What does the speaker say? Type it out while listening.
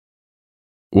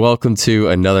Welcome to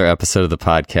another episode of the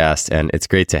podcast, and it's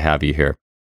great to have you here.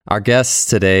 Our guests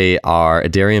today are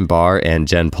Adarian Barr and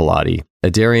Jenn Pilotti.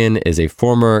 Adarian is a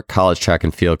former college track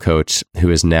and field coach who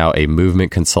is now a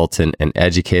movement consultant and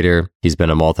educator. He's been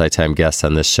a multi-time guest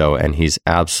on this show, and he's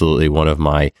absolutely one of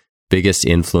my biggest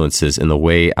influences in the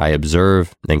way I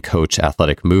observe and coach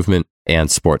athletic movement and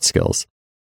sports skills.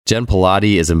 Jenn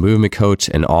Pilotti is a movement coach,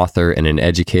 an author, and an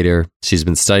educator. She's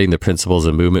been studying the principles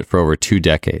of movement for over 2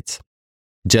 decades.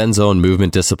 Jenn's own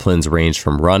movement disciplines range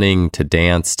from running to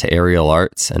dance to aerial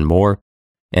arts and more,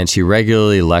 and she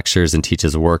regularly lectures and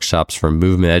teaches workshops for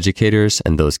movement educators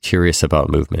and those curious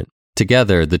about movement.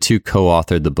 Together, the two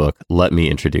co-authored the book, Let Me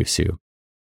Introduce You.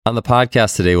 On the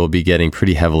podcast today, we'll be getting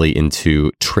pretty heavily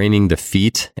into training the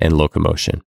feet and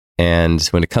locomotion. And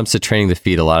when it comes to training the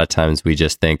feet, a lot of times we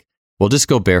just think, well, just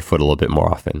go barefoot a little bit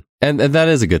more often. And that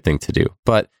is a good thing to do.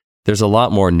 But there's a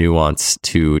lot more nuance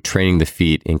to training the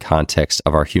feet in context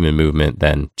of our human movement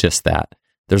than just that.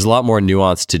 There's a lot more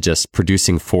nuance to just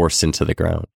producing force into the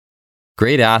ground.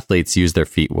 Great athletes use their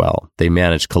feet well. They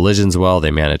manage collisions well, they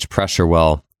manage pressure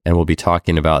well, and we'll be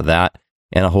talking about that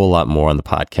and a whole lot more on the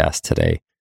podcast today.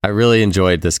 I really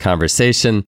enjoyed this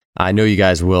conversation. I know you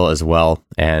guys will as well.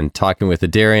 And talking with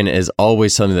Adarian is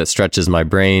always something that stretches my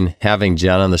brain. Having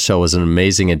Jenn on the show was an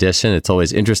amazing addition. It's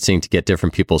always interesting to get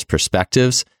different people's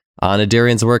perspectives on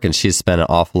Adarian's work, and she's spent an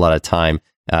awful lot of time,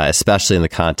 especially in the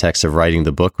context of writing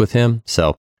the book with him.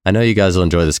 So I know you guys will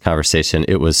enjoy this conversation.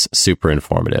 It was super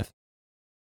informative.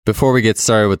 Before we get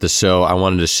started with the show, I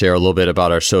wanted to share a little bit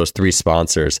about our show's 3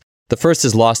 sponsors. The first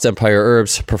is Lost Empire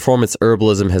Herbs. Performance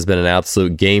herbalism has been an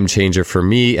absolute game changer for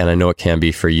me, and I know it can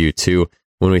be for you too.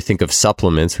 When we think of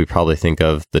supplements, we probably think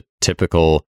of the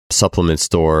typical supplement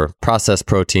store, processed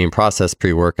protein, processed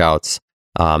pre-workouts.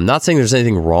 Not saying there's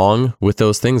anything wrong with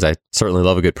those things. I certainly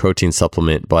love a good protein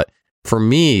supplement, but for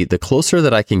me, the closer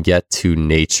that I can get to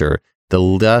nature, the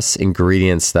less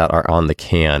ingredients that are on the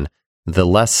can, the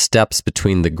less steps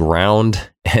between the ground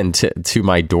and to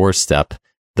my doorstep,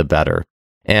 the better.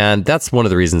 And that's one of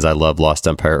the reasons I love Lost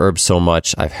Empire Herbs so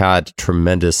much. I've had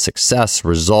tremendous success,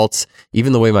 results,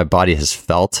 even the way my body has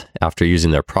felt after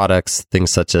using their products, things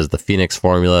such as the Phoenix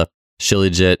Formula,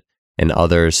 Shilajit, and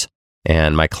others.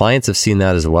 And my clients have seen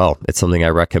that as well. It's something I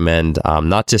recommend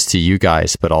not just to you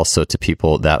guys, but also to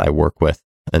people that I work with.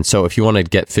 And so if you want to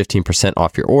get 15%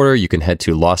 off your order, you can head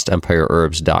to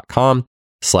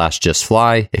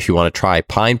lostempireherbs.com/justfly. If you want to try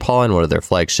Pine Pollen, one of their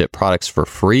flagship products, for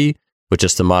free with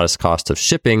just a modest cost of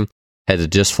shipping, head to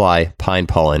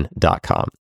justflypinepollen.com.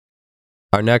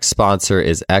 Our next sponsor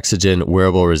is Exogen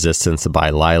Wearable Resistance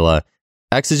by Lila.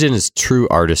 Exogen is true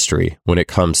artistry when it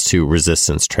comes to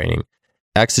resistance training.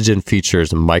 Exogen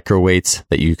features microweights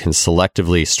that you can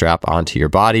selectively strap onto your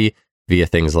body via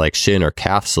things like shin or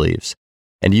calf sleeves.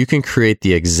 And you can create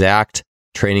the exact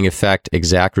training effect,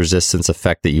 exact resistance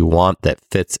effect that you want that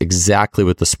fits exactly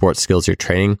with the sports skills you're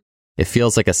training. It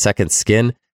feels like a second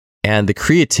skin, and the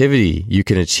creativity you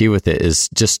can achieve with it is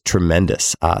just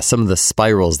tremendous. Some of the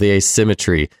spirals, the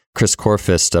asymmetry, Chris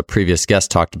Corfist, a previous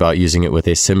guest, talked about using it with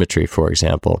asymmetry, for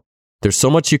example. There's so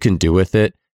much you can do with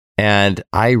it. And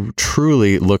I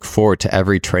truly look forward to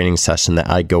every training session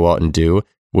that I go out and do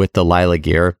with the Lila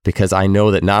gear, because I know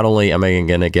that not only am I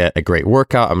going to get a great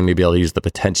workout, I'm going to be able to use the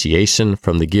potentiation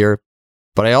from the gear,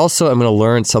 but I also am going to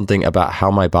learn something about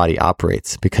how my body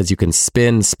operates, because you can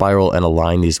spin, spiral, and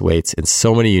align these weights in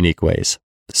so many unique ways.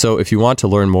 So if you want to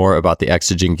learn more about the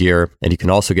Exogen gear, and you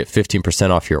can also get 15%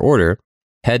 off your order,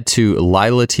 head to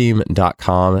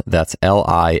lilateam.com. That's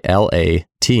LILA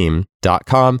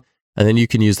team.com. And then you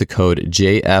can use the code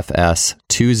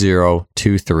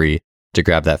JFS2023 to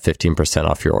grab that 15%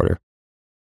 off your order.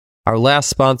 Our last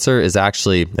sponsor is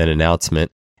actually an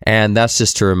announcement, and that's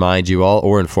just to remind you all,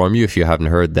 or inform you if you haven't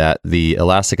heard, that the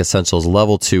Elastic Essentials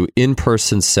Level 2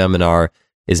 in-person seminar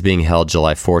is being held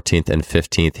July 14th and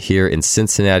 15th here in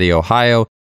Cincinnati, Ohio.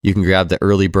 You can grab the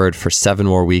early bird for 7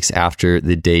 more weeks after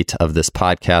the date of this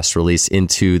podcast release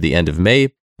into the end of May.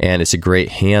 And it's a great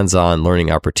hands-on learning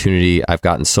opportunity. I've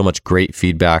gotten so much great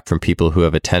feedback from people who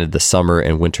have attended the summer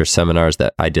and winter seminars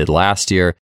that I did last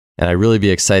year. And I'd really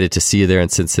be excited to see you there in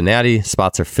Cincinnati.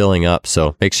 Spots are filling up,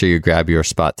 so make sure you grab your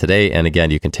spot today. And again,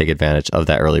 you can take advantage of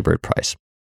that early bird price.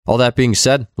 All that being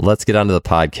said, let's get on to the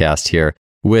podcast here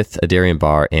with Adarian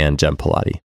Barr and Jenn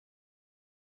Pilotti.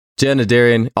 Jenn,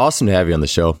 Adarian, awesome to have you on the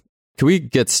show. Can we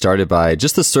get started by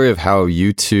just the story of how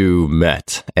you two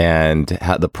met and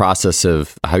the process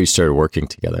of how you started working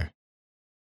together?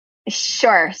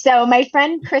 Sure. So my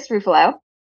friend Chris Ruffalo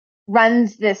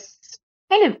runs this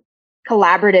kind of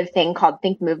collaborative thing called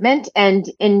Think Movement. And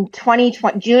in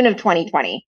June of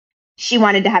 2020, she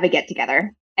wanted to have a get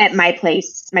together. at my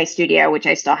place, my studio, which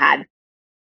I still had.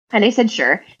 And I said,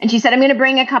 sure. And she said, I'm going to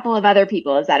bring a couple of other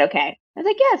people. Is that okay? I was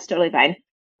like, yeah, it's totally fine.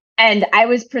 And I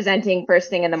was presenting first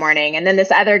thing in the morning. And then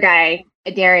this other guy,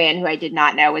 Adarian, who I did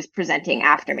not know, was presenting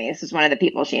after me. This is one of the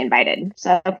people she invited.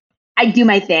 So I do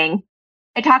my thing.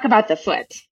 I talk about the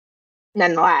foot,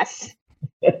 nonetheless.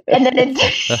 And then and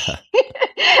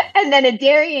then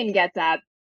Adarian gets up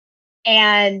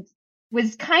and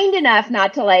was kind enough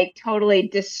not to like totally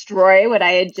destroy what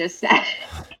I had just said.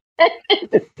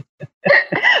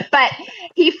 But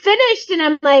he finished and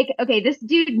I'm like, okay, this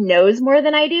dude knows more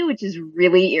than I do, which is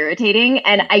really irritating.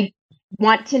 And I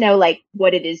want to know like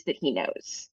what it is that he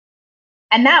knows.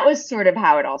 And that was sort of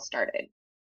how it all started.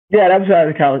 Yeah, that was out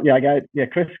of college.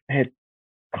 Chris had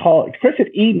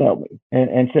emailed me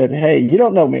and said, hey, you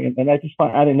don't know me. And I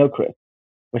didn't know Chris.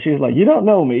 But she was like, you don't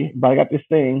know me, but I got this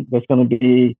thing that's going to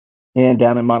be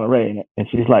down in Monterey. And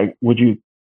she's like, would you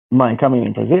mind coming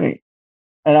and presenting?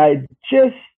 And I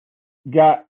just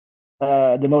got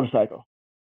the motorcycle.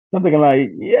 I'm thinking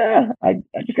like, yeah, I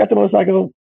just got the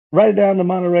motorcycle, right down to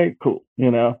Monterey, cool,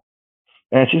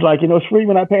 And she's like, it's free,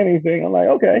 we're not paying anything. I'm like,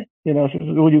 okay, she says,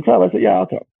 will you come? I said, yeah, I'll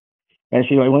come. And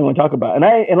she's like, what do you want to talk about? And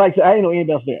I didn't know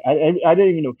anybody else there. I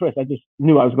didn't even know Chris. I just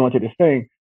knew I was going to this thing.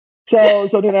 So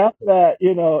then after that,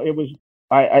 it was,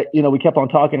 we kept on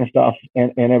talking and stuff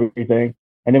and everything.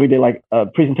 And then we did like a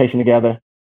presentation together.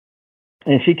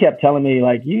 And she kept telling me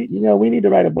like, we need to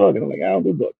write a book. And I'm like, I don't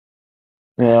do books.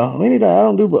 I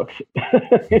don't do books.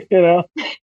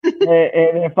 And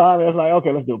then finally I was like,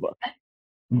 okay, let's do a book.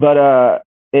 But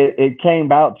it came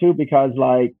about too because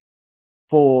like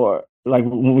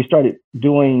when we started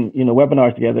doing,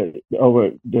 webinars together over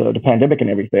the pandemic and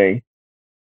everything,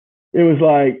 it was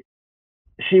like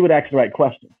she would ask the right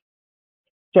questions.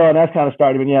 So that's kind of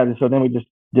started. And so then we just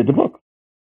did the book.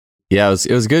 Yeah,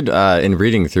 it was good in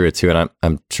reading through it too, and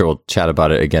I'm sure we'll chat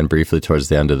about it again briefly towards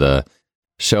the end of the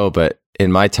show. But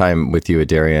in my time with you,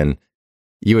 Adarian,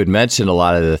 you had mentioned a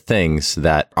lot of the things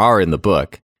that are in the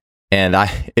book, and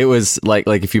it was like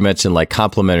if you mentioned like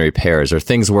complementary pairs or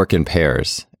things work in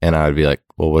pairs, and I would be like,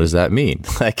 well, what does that mean?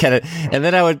 And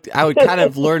then I would kind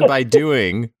of learn by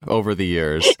doing over the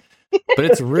years. But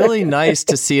it's really nice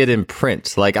to see it in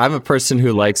print. Like I'm a person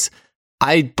who likes.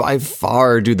 I by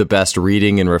far do the best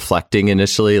reading and reflecting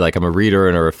initially. Like I'm a reader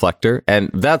and a reflector,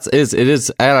 and it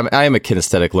is. And I am a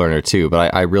kinesthetic learner too.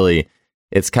 But I really,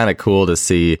 it's kind of cool to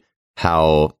see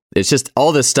how it's just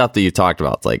all this stuff that you talked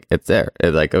about. It's like it's there.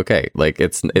 It's like okay, like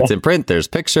it's in print. There's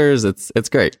pictures. It's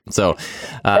great. So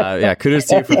kudos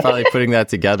to you for finally putting that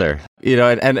together.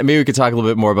 And maybe we could talk a little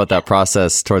bit more about that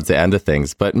process towards the end of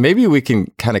things. But maybe we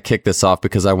can kind of kick this off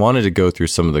because I wanted to go through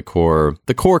some of the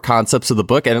core concepts of the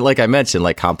book. And like I mentioned,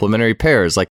 like complementary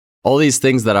pairs, like all these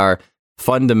things that are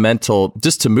fundamental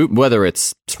just to move, whether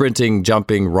it's sprinting,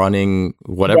 jumping, running,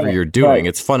 whatever you're doing,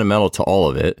 it's fundamental to all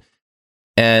of it.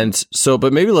 And so,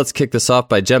 but maybe let's kick this off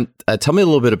by Jenn. Tell me a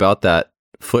little bit about that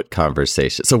foot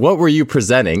conversation. So what were you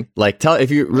presenting? Like, if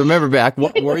you remember back,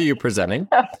 what were you presenting?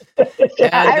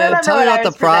 And tell me about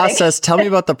the process. Tell me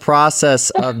about the process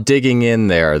of digging in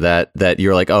there that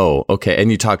you're like, oh, okay.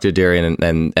 And you talked to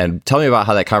Adarian and tell me about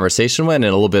how that conversation went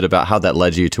and a little bit about how that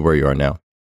led you to where you are now.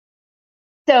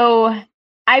 So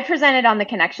I presented on the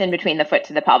connection between the foot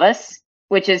to the pelvis,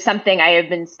 which is something I have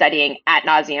been studying ad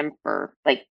nauseum for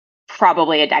like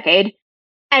probably a decade.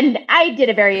 And I did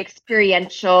a very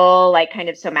experiential, like kind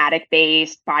of somatic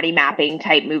based body mapping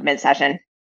type movement session.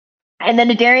 And then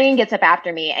Adarian gets up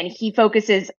after me and he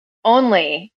focuses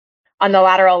only on the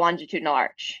lateral longitudinal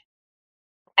arch.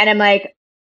 And I'm like,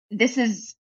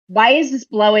 why is this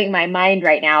blowing my mind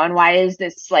right now? And why is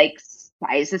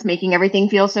this making everything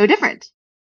feel so different?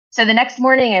 So the next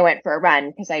morning I went for a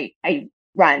run because I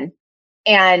run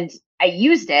and I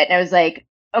used it. And I was like,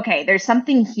 okay, there's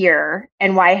something here.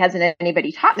 And why hasn't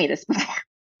anybody taught me this before?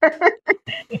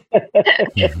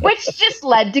 Which just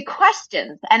led to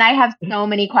questions. And I have so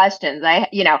many questions. And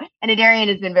Adarian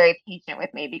has been very patient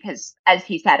with me because, as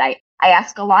he said, I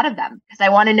ask a lot of them because I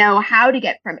want to know how to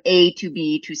get from A to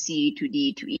B to C to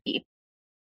D to E.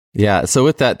 Yeah. So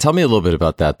with that, tell me a little bit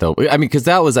about that, though. I mean, because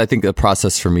that was, I think, the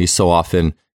process for me so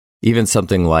often, even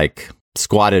something like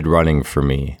squatted running for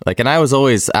me. Like, and I was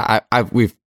always,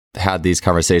 we've had these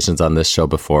conversations on this show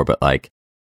before, but like,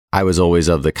 I was always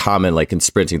of the common, like in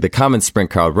sprinting, the common sprint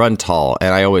crowd, run tall.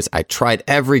 And I tried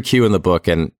every cue in the book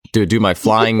and do my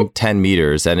flying 10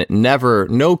 meters. And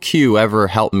no cue ever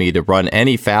helped me to run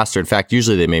any faster. In fact,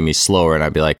 usually they made me slower. And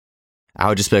I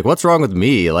would just be like, what's wrong with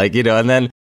me? Like, and then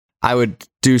I would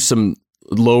do some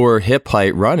lower hip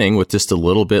height running with just a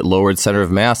little bit lowered center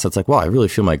of mass. That's like, wow, I really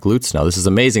feel my glutes now. This is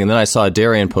amazing. And then I saw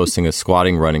Adarian posting a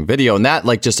squatting running video, and that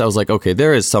like just I was like, okay,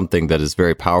 there is something that is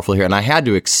very powerful here, and I had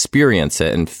to experience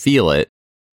it and feel it.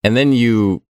 And then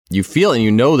you feel it and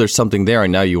you know there's something there,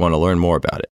 and now you want to learn more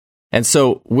about it. And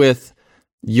so with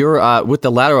your with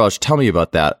the lateral arch, tell me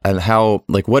about that and how,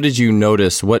 like, what did you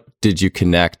notice? What did you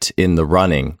connect in the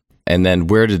running? And then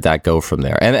where did that go from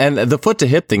there? And the foot to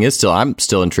hip thing is I'm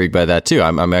still intrigued by that too.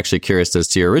 I'm actually curious as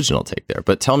to your original take there.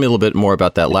 But tell me a little bit more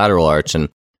about that lateral arch and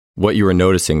what you were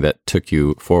noticing that took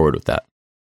you forward with that.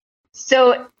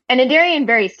 So, and Adarian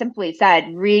very simply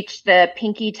said, reach the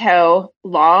pinky toe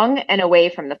long and away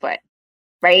from the foot,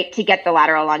 right? To get the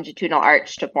lateral longitudinal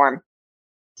arch to form.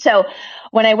 So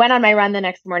when I went on my run the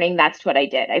next morning, that's what I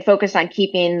did. I focused on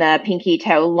keeping the pinky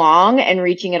toe long and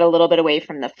reaching it a little bit away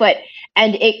from the foot.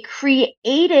 And it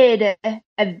created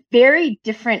a very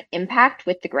different impact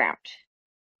with the ground.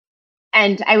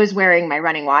 And I was wearing my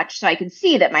running watch, so I could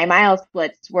see that my mile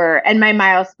splits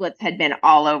had been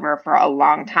all over for a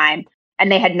long time,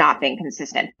 and they had not been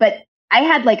consistent. But I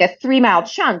had like a 3-mile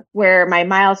chunk where my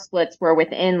mile splits were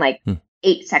within like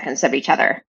 8 seconds of each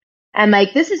other. I'm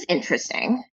like, this is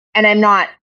interesting. And I'm not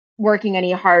working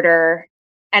any harder.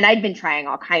 And I'd been trying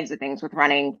all kinds of things with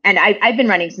running. And I've been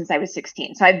running since I was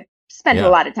 16. So I've spent a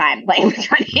lot of time playing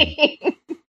with running.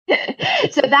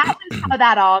 So that was how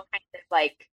that all kind of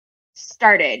like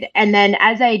started. And then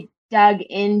as I dug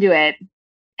into it,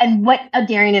 and what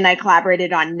Adarian and I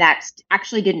collaborated on next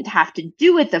actually didn't have to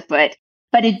do with the foot,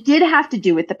 but it did have to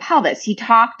do with the pelvis. He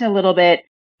talked a little bit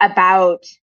about,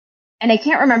 and I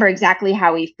can't remember exactly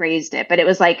how he phrased it, but it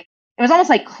was almost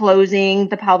like closing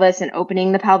the pelvis and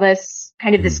opening the pelvis,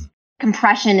 kind of this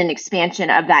compression and expansion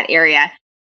of that area.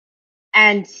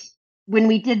 And when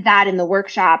we did that in the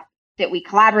workshop that we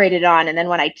collaborated on, and then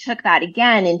when I took that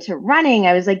again into running,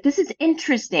 I was like, this is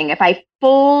interesting. If I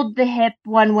fold the hip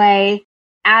one way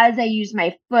as I use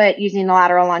my foot using the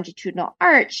lateral longitudinal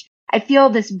arch, I feel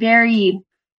this very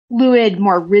fluid,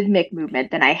 more rhythmic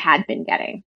movement than I had been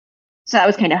getting. So that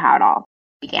was kind of how it all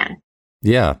began.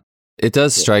 Yeah. It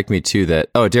does strike me too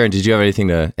that, Darren, did you have anything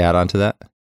to add on to that?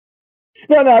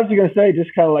 No, I was just going to say,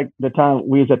 just kind of like the time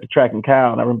we was at the track and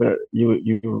cow, and I remember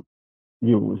you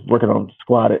was working on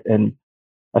squatted, and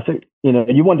I said,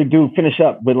 you wanted to finish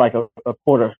up with like a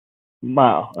quarter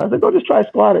mile. I said, go just try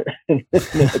squatted. And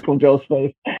from Joe's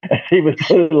face, he was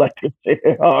putting like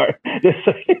it's hard.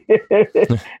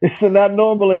 It's not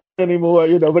normal anymore,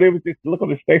 but it was just look on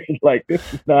his face, it's like,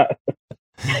 this is not.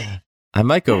 I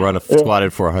might go run a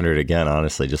squatted 400 again,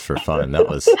 honestly, just for fun. It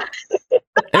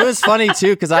was funny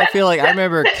too, because I feel like I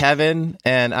remember Kevin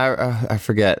and I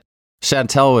forget,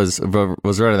 Chantel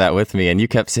was running that with me, and you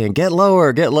kept saying, get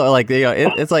lower. Like,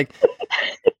 it's like,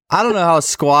 I don't know how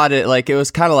squatted, like it was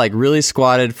kind of like really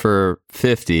squatted for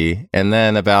 50, and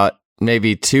then about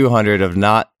maybe 200 of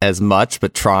not as much,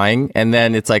 but trying. And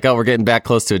then it's like, we're getting back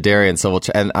close to Adarian. So we'll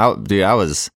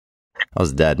I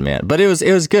was dead, man. But it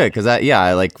was good because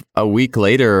I like a week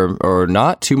later or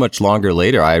not too much longer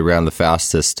later, I ran the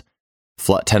fastest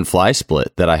 10 fly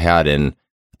split that I had in,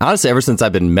 honestly, ever since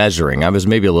I've been measuring. I was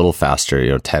maybe a little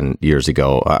faster, 10 years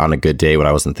ago on a good day when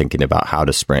I wasn't thinking about how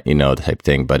to sprint, type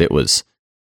thing. But it was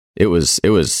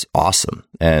awesome.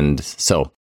 And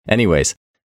so anyways,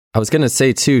 I was going to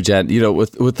say too, Jen,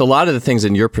 with a lot of the things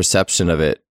in your perception of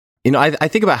it, I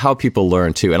think about how people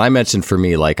learn too. And I mentioned for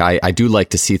me, like I do like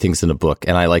to see things in a book,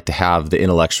 and I like to have the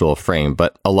intellectual frame,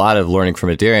 but a lot of learning from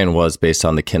Adarian was based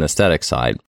on the kinesthetic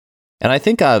side. And I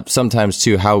think sometimes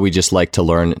too, how we just like to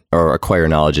learn or acquire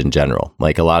knowledge in general.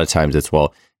 Like a lot of times it's,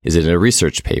 well, is it in a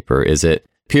research paper? Is it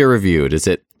peer reviewed? Is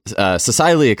it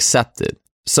societally accepted?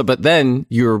 So, but then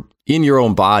you're in your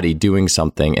own body doing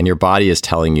something, and your body is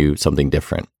telling you something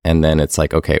different. And then it's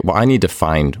like, okay, well, I need to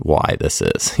find why this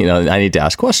is, I need to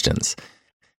ask questions.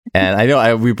 And I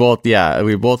know we both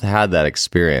had that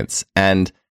experience.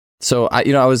 And so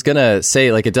I was going to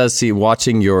say, like, it does see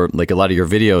watching your, like a lot of your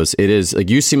videos, it is like,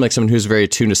 you seem like someone who's very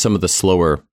attuned to some of the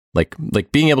slower, like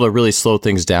being able to really slow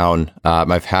things down.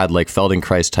 I've had like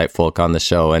Feldenkrais type folk on the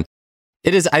show, and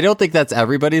it is, I don't think that's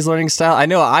everybody's learning style. I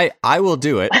know I will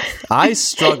do it. I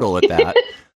struggle with that.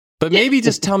 But maybe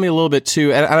just tell me a little bit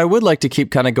too. And I would like to keep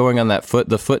kind of going on that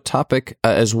the foot topic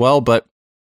as well. But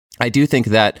I do think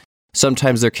that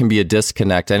sometimes there can be a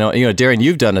disconnect. I know, Darren,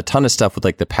 you've done a ton of stuff with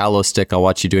like the Palo stick. I'll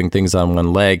watch you doing things on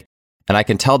one leg. And I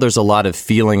can tell there's a lot of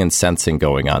feeling and sensing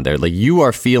going on there. Like you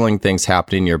are feeling things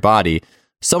happening in your body.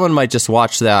 Someone might just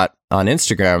watch that on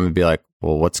Instagram and be like,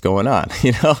 well, what's going on?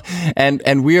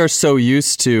 And we are so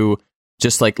used to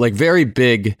just like very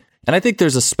big And I think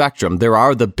there's a spectrum. There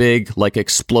are the big, like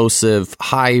explosive,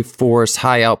 high force,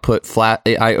 high output, flat.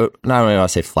 I don't want to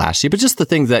say flashy, but just the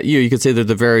things that you could say they're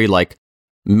the very like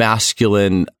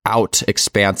masculine, out,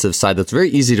 expansive side that's very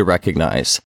easy to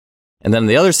recognize. And then on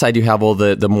the other side, you have all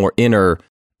the more inner,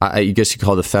 I guess you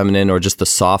call it the feminine or just the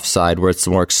soft side where it's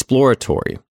more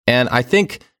exploratory. And I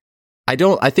think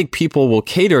people will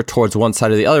cater towards one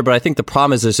side or the other, but I think the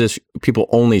problem is just people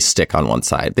only stick on one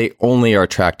side. They only are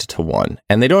attracted to one,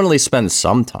 and they don't really spend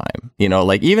some time,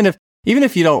 like even if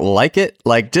you don't like it,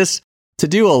 like just to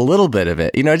do a little bit of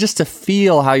it, just to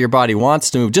feel how your body wants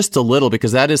to move just a little,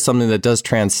 because that is something that does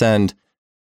transcend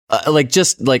I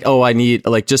need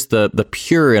just the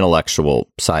pure intellectual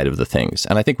side of the things.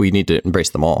 And I think we need to embrace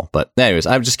them all. But anyways,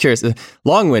 I'm just curious,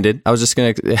 long-winded. I was just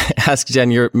going to ask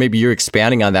Jenn, maybe you're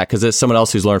expanding on that because there's someone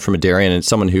else who's learned from Adarian and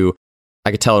someone who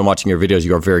I could tell in watching your videos,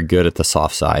 you are very good at the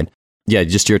soft side. Yeah,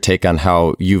 just your take on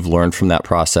how you've learned from that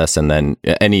process, and then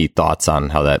any thoughts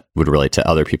on how that would relate to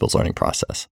other people's learning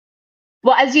process.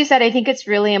 Well, as you said, I think it's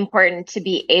really important to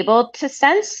be able to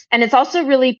sense, and it's also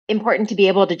really important to be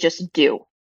able to just do.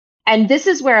 And this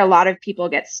is where a lot of people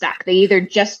get stuck. They either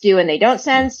just do and they don't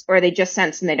sense, or they just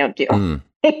sense and they don't do.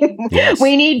 Yes,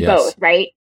 we need yes. both, right?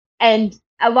 And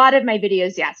a lot of my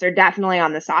videos, yes, are definitely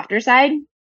on the softer side,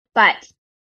 but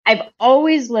I've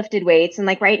always lifted weights. And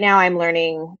like right now I'm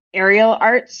learning aerial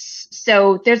arts.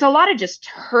 So there's a lot of just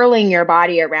hurling your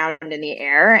body around in the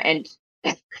air and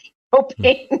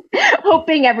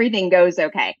hoping everything goes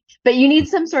okay. But you need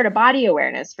some sort of body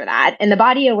awareness for that. And the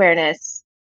body awareness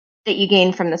that you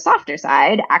gain from the softer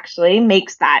side actually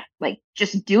makes that like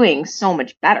just doing so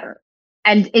much better.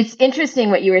 And it's interesting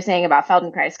what you were saying about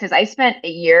Feldenkrais, because I spent a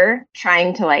year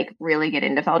trying to like really get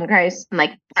into Feldenkrais. I'm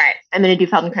like, all right, I'm going to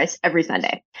do Feldenkrais every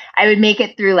Sunday. I would make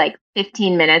it through like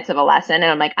 15 minutes of a lesson. And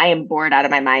I'm like, I am bored out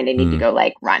of my mind. I need to go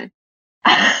like run.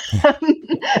 But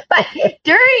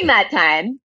during that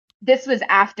time, this was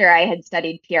after I had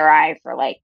studied PRI for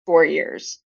like 4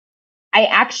 years. I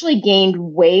actually gained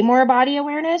way more body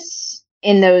awareness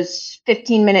in those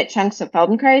 15-minute chunks of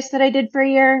Feldenkrais that I did for a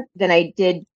year than I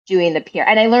did doing the PRI.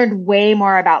 And I learned way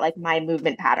more about like my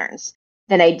movement patterns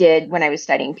than I did when I was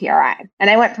studying PRI. And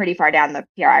I went pretty far down the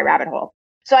PRI rabbit hole.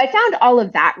 So I found all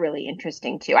of that really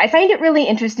interesting too. I find it really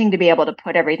interesting to be able to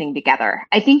put everything together.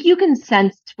 I think you can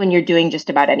sense when you're doing just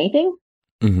about anything.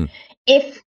 Mm-hmm.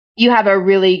 If you have a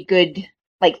really good,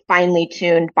 like finely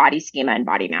tuned body schema and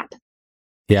body map.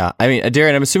 Yeah. I mean,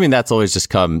 Adarian, I'm assuming that's always just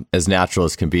come as natural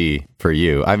as can be for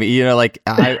you. I mean, like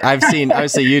I've seen,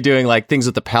 obviously you doing like things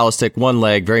with the paddle stick, one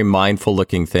leg, very mindful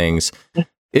looking things.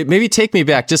 It maybe take me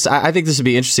back. Just, I think this would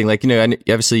be interesting. Like,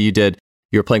 obviously you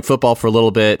were playing football for a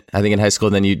little bit, I think in high school,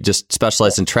 and then you just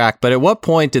specialized in track. But at what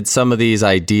point did some of these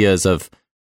ideas of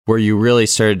where you really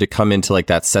started to come into like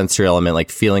that sensory element,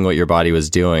 like feeling what your body was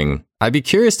doing? I'd be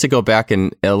curious to go back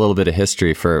in a little bit of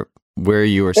history for where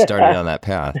you were started on that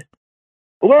path.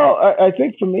 Well, I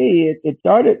think for me, it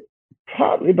started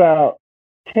probably about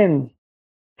 10,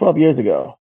 12 years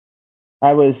ago.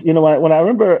 I was, when I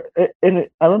remember,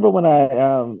 when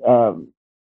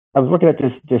I was working at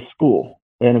this school,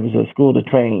 and it was a school to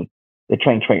train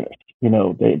trainers.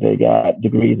 They got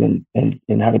degrees in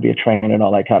how to be a trainer and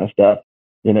all that kind of stuff.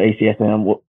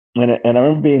 ACSM. And I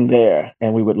remember being there,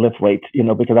 and we would lift weights,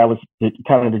 because I was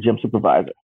kind of the gym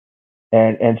supervisor,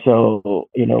 and so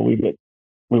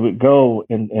we would go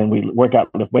and we work out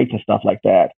with weights and stuff like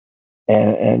that.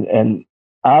 And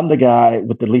I'm the guy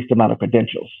with the least amount of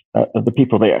credentials of the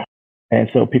people there. And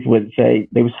so people would they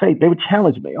would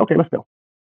challenge me. Okay, let's go.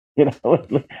 Okay,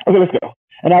 let's go.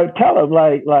 And I would tell them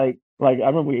like I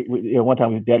remember we one time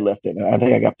we was deadlifting, and I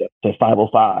think I got to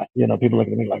 505. People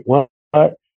looking at me like, what? I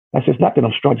said, it's not that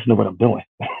I'm strong, I just know what I'm doing.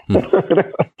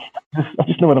 I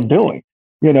just know what I'm doing,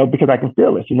 because I can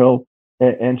feel it,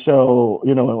 And so,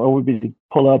 or would be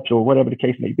pull-ups or whatever the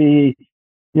case may be,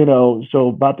 so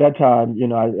about that time,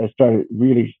 I started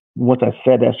really, once I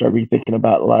said that, I started really thinking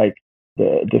about like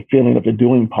the feeling of the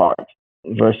doing part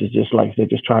versus just like I said,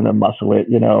 just trying to muscle it,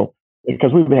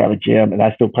 because we would have a gym and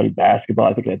I still played basketball.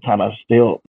 I think at the time I was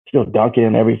still dunking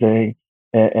and everything.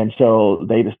 And so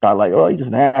they just thought like, oh, you're just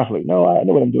an athlete. No, I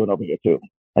know what I'm doing over here too.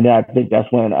 And then I think that's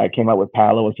when I came out with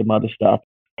Palo and some other stuff.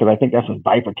 Because I think that's when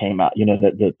Viper came out,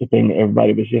 the thing that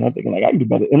everybody was, thinking like, I can do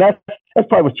better. And that's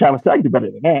probably what's challenged. I can do better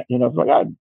than that. It's like, I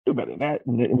can do better than that.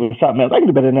 And it was something else. I can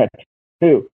do better than that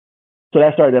too. So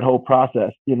that started that whole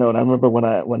process, and I remember when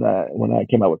I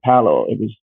came out with Palo, it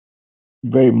was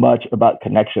very much about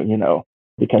connection,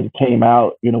 because it came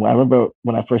out, I remember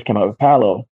when I first came out with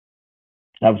Palo,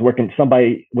 I was working,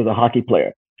 somebody was a hockey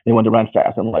player. They wanted to run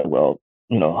fast. I'm like, well,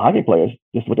 hockey players,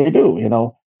 this is what they do,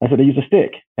 And so they use a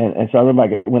stick. And so I remember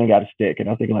I went and got a stick, and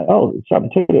I was thinking like, oh, there's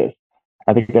something to this.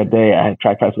 I think that day I had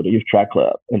track practice with a youth track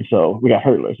club. And so we got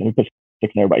hurdlers, and we put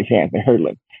sticks in everybody's hands. They're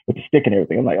hurdling with the stick and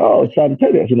everything. I'm like, oh, it's something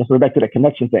to this. So we're back to that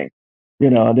connection thing.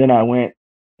 And then I went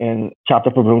and chopped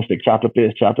up a broomstick, chopped up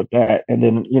this, chopped up that. And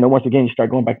then, once again, you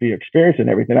start going back to your experience and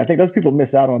everything. I think those people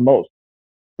miss out on most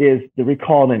is the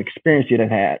recall and experience you done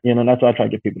had, and that's what I try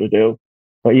to get people to do.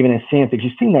 Or even in seeing things,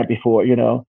 you've seen that before,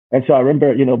 And so I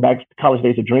remember, back to college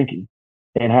days of drinking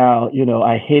and how,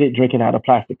 I hated drinking out of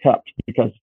plastic cups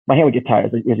because my hand would get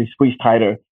tired as you squeeze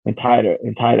tighter and tighter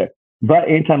and tighter. But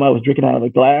anytime I was drinking out of a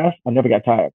glass, I never got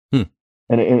tired.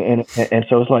 And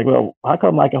so it's like, well, how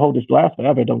come I can hold this glass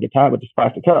forever and don't get tired with this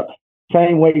plastic cup?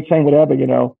 Same weight, same whatever, And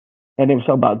then it was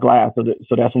something about glass.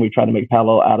 So that's when we tried to make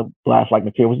Palo out of glass-like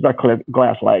material, which is not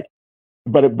glass-like.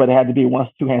 But it had to be once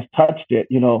two hands touched it,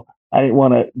 I didn't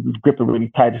want to grip it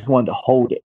really tight. I just wanted to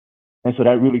hold it. And so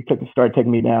that really started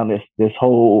taking me down this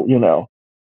whole,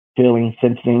 feeling,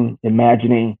 sensing,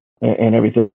 imagining, and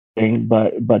everything.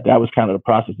 But that was kind of the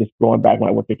process, just going back when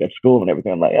I went to that school and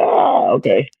everything. I'm like,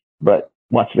 okay. But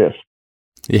watch this.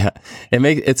 Yeah.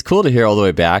 It's cool to hear all the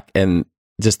way back. And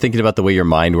just thinking about the way your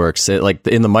mind works, like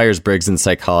in the Myers-Briggs in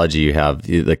psychology, you have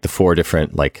like the 4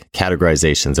 different like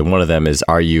categorizations. And one of them is,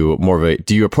 do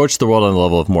you approach the world on the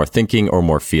level of more thinking or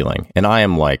more feeling? And I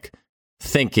am like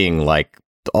thinking, like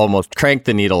almost crank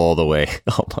the needle all the way,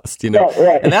 almost,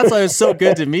 Right. And that's why it was so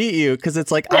good to meet you. Cause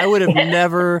it's like, I would have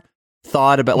never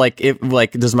thought about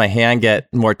does my hand get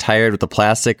more tired with the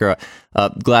plastic or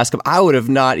a glass cup? I would have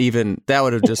not even, that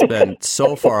would have just been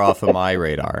so far off of my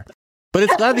radar. But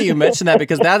it's glad that you mentioned that,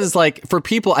 because that is like, for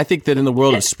people, I think that in the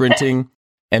world of sprinting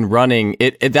and running,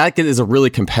 that is a really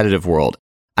competitive world.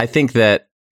 I think that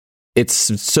it's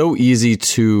so easy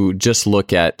to just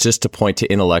to point to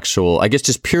intellectual, I guess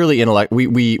just purely intellect.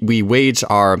 We wage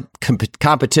our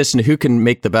competition who can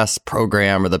make the best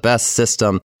program or the best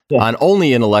system on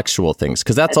only intellectual things,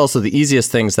 because that's also the easiest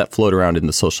things that float around in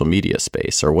the social media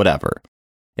space or whatever.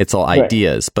 It's all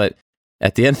ideas. But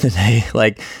at the end of the day,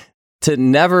 like, to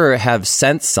never have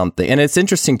sensed something. And it's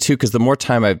interesting too, because the more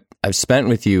time I've spent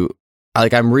with you,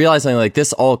 like I'm realizing like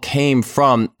this all came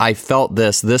from, I felt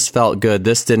this felt good,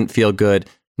 this didn't feel good.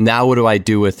 Now what do I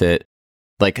do with it?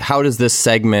 Like, how does this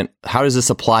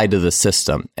apply to the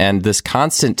system? And this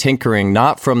constant tinkering,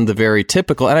 not from the very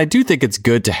typical, and I do think it's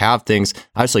good to have things,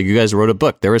 obviously you guys wrote a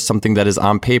book, there is something that is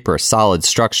on paper, solid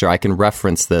structure, I can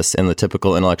reference this in the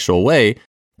typical intellectual way,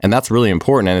 and that's really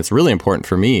important, and it's really important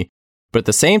for me. But at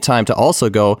the same time, to also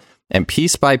go and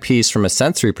piece by piece from a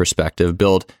sensory perspective,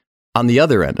 build on the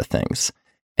other end of things.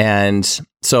 And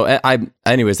so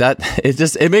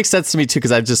it makes sense to me too,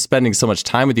 because I'm just spending so much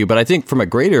time with you. But I think from a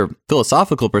greater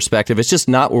philosophical perspective, it's just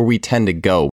not where we tend to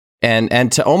go. And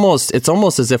it's almost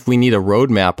as if we need a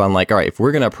roadmap on like, all right, if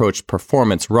we're going to approach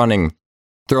performance, running,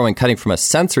 throwing, cutting from a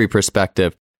sensory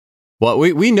perspective, well,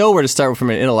 we know where to start from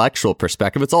an intellectual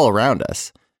perspective. It's all around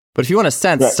us. But if you want to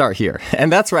sense, start here.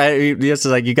 And that's right. It's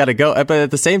like, you got to go. But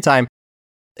at the same time,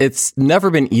 it's never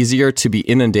been easier to be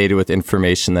inundated with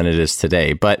information than it is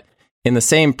today. But in the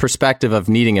same perspective of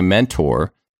needing a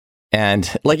mentor, and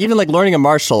like even like learning a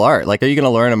martial art, like, are you going to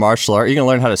learn a martial art? Are you going to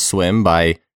learn how to swim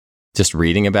by just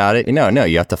reading about it? No,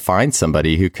 you have to find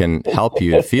somebody who can help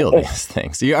you to feel these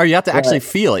things. You have to actually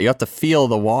feel it. You have to feel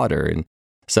the water. And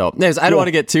so anyways, I don't want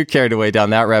to get too carried away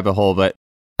down that rabbit hole, but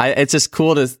it's just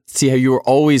cool to see how you were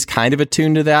always kind of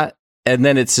attuned to that. And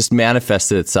then it's just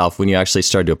manifested itself when you actually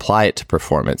started to apply it to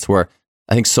performance, where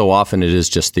I think so often it is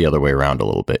just the other way around a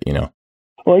little bit,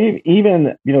 Well,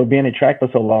 even, being in track for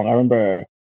so long, I remember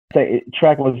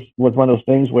track was one of those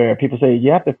things where people say,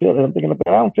 you have to feel it. I'm thinking,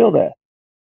 but I don't feel that.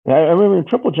 I remember in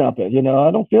triple jumping,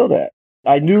 I don't feel that.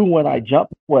 I knew when I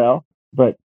jumped well,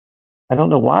 but I don't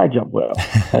know why I jumped well.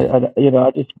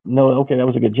 I just know, okay, that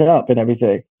was a good jump and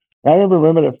everything. I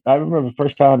remember the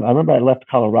first time, I left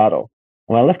Colorado.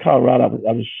 When I left Colorado,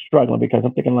 I was struggling because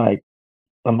I'm thinking like,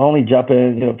 I'm only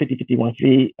jumping, 50, 51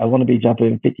 feet. I want to be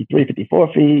jumping 53,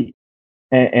 54 feet.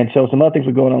 And so some other things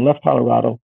were going on. Left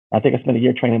Colorado. I think I spent a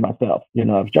year training myself. I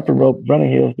was jumping rope, running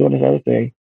hills, doing this other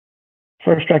thing.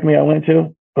 First track meet I went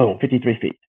to, boom, 53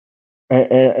 feet.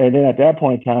 And then at that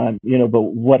point in time, but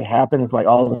what happened is like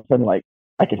all of a sudden, like,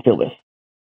 I can feel this.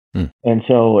 And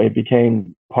so it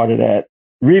became part of that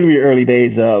really, really early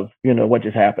days of, what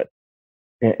just happened.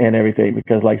 And everything,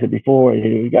 because like I said before,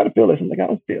 you got to feel this. I'm like, I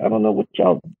don't know what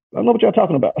y'all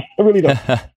talking about. I really don't.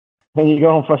 And you go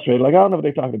home frustrated, like, I don't know what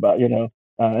they're talking about,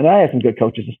 and I had some good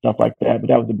coaches and stuff like that, but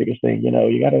that was the biggest thing, you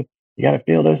gotta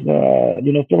feel this,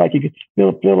 feel like you could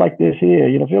feel like this here,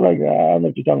 feel like, I don't know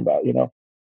what you're talking about,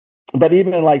 but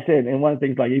even like I said, and one of the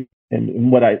things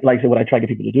and what I like I said, what I try to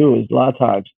get people to do is a lot of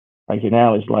times, like I said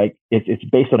now, is like it's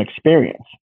based on experience.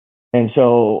 And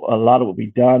so a lot of what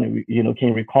we've done,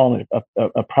 can recall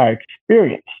a prior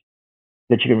experience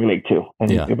that you can relate to.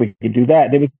 And if we can do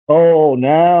that, then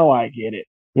now I get it.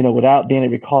 Without being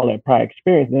able to recall that prior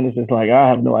experience, then it's just like, I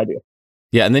have no idea.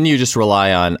 Yeah, and then you just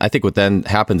rely on, I think what then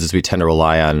happens is we tend to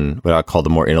rely on what I call the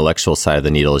more intellectual side of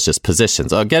the needle is just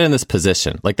positions. Oh, get in this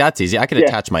position. Like, that's easy. I can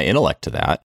attach my intellect to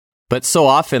that. But so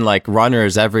often, like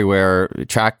runners everywhere,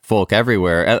 track folk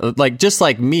everywhere, like just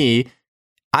like me,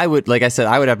 I would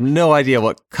have no idea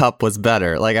what cup was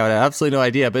better. Like, I would have absolutely no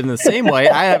idea. But in the same way,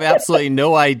 I have absolutely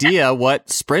no idea what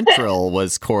sprint drill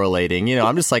was correlating.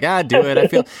 I'm just like, do it. I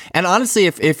feel. And honestly,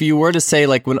 if you were to say,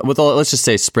 like, let's just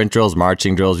say sprint drills,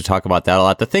 marching drills, we talk about that a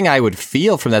lot. The thing I would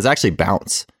feel from that is actually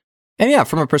bounce. And yeah,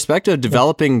 from a perspective of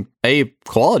developing a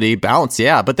quality bounce,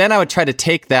 yeah. But then I would try to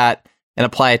take that and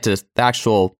apply it to the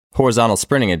actual horizontal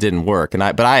sprinting. It didn't work.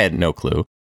 But I had no clue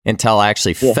until I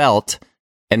actually felt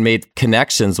and made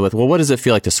connections with, well, what does it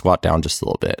feel like to squat down just a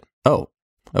little bit? Oh,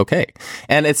 okay.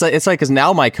 And it's like, because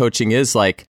now my coaching is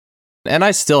like, and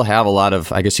I still have a lot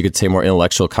of, I guess you could say, more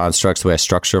intellectual constructs, the way I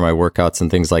structure my workouts and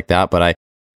things like that. But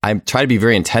I try to be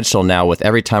very intentional now with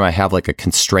every time I have like a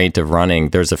constraint of running,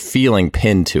 there's a feeling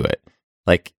pinned to it.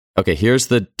 Like, okay, here's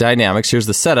the dynamics, here's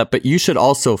the setup, but you should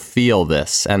also feel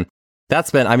this. And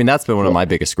that's been one of my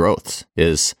biggest growths,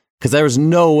 is because there was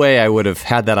no way I would have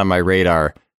had that on my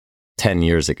radar 10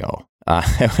 years ago.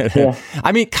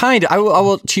 I mean, kind of. I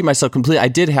will cheat myself completely. I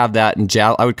did have that in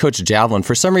I would coach javelin.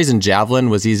 For some reason, javelin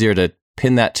was easier to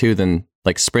pin that to than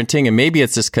like sprinting. And maybe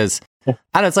it's just because, I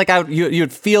don't know, it's like you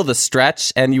would feel the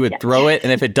stretch and you would throw it.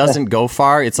 And if it doesn't go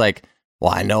far, it's like,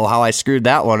 well, I know how I screwed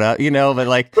that one up, but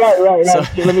like. Right. So,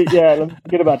 let me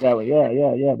forget about that one.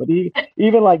 Yeah. But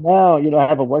even like now, I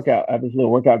have I have this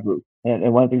little workout group.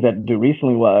 And one of the things I did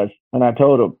recently was, and I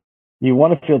told them, you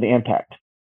want to feel the impact.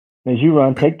 As you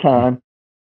run, take time,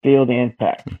 feel the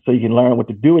impact, so you can learn what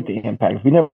to do with the impact. If you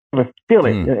never feel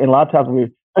it, and a lot of times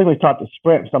when we taught to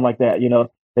sprint, something like that,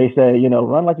 they say,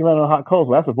 run like you're running on hot coals.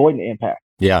 Well, that's avoiding the impact.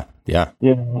 Yeah.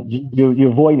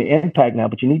 You're avoiding the impact now,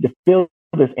 but you need to feel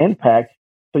this impact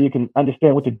so you can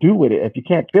understand what to do with it. If you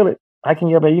can't feel it, how can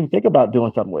you ever even think about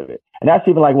doing something with it? And that's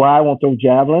even like why I won't throw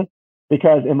javelin,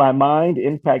 because in my mind,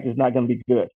 impact is not going to be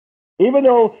good. Even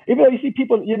though you see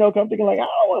people, come thinking like, I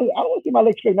don't want to see my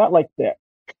legs straight out like that.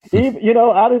 Even,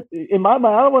 in my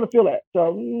mind, I don't want to feel that. So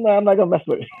I'm not going to mess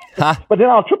with it. But then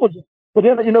I'll triple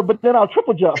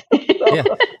jump.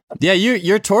 So. Yeah.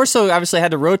 Your torso obviously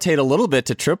had to rotate a little bit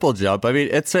to triple jump. I mean,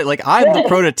 it's like, I'm the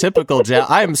prototypical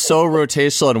I am so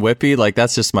rotational and whippy. Like,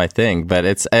 that's just my thing.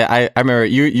 But I remember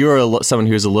you're someone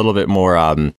who's a little bit more,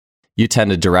 you tend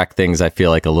to direct things, I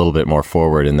feel like, a little bit more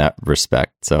forward in that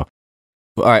respect. So.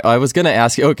 All right, I was going to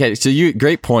ask you, okay, so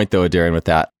great point though, Adarian, with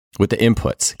the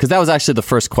inputs, because that was actually the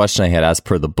first question I had as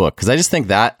per the book, because I just think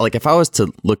that, like, if I was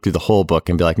to look through the whole book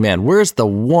and be like, man, where's the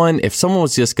one, if someone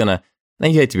was just going to, I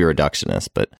think you hate to be a reductionist,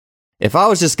 but if I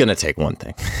was just going to take one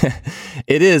thing,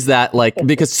 it is that, like,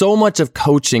 because so much of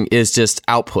coaching is just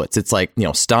outputs. It's like,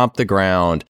 stomp the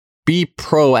ground, be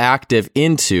proactive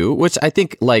into, which I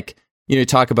think, like, you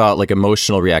talk about like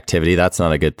emotional reactivity. That's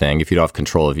not a good thing if you don't have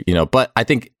control of, but I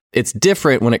think it's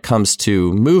different when it comes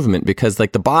to movement, because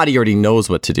like the body already knows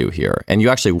what to do here, and you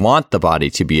actually want the body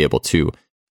to be able to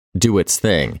do its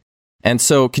thing. And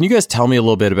so can you guys tell me a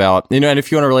little bit about, and if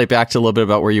you want to relate back to a little bit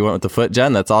about where you went with the foot,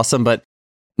 Jenn, that's awesome. But,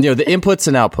 the inputs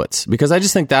and outputs, because I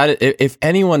just think that if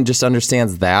anyone just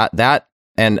understands that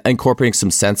and incorporating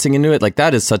some sensing into it, like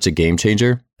that is such a game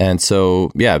changer. And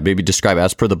so, yeah, maybe describe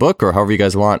as per the book or however you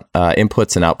guys want,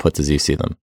 inputs and outputs as you see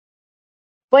them.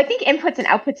 Well, I think inputs and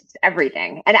outputs is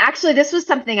everything. And actually, this was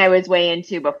something I was way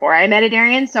into before I met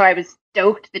Adarian. So I was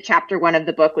stoked that chapter 1 of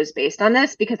the book was based on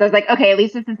this, because I was like, okay, at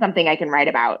least this is something I can write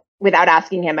about without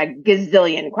asking him a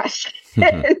gazillion questions.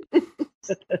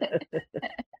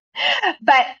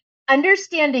 But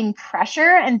understanding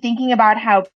pressure and thinking about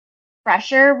how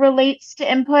pressure relates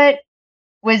to input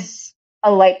was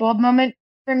a light bulb moment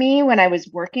for me when I was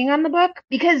working on the book.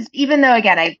 Because even though,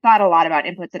 again, I've thought a lot about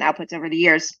inputs and outputs over the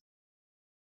years,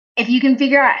 if you can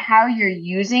figure out how you're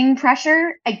using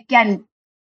pressure, again,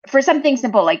 for something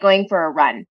simple like going for a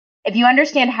run, if you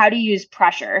understand how to use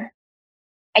pressure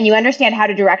and you understand how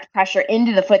to direct pressure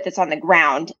into the foot that's on the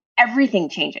ground, everything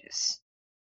changes.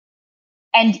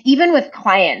 And even with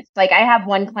clients, like I have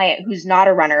one client who's not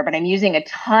a runner, but I'm using a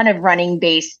ton of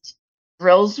running-based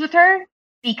drills with her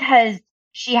because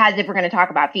she has, if we're going to talk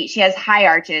about feet, she has high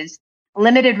arches,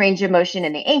 limited range of motion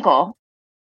in the ankle.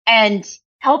 And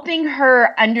helping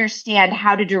her understand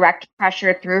how to direct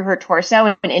pressure through her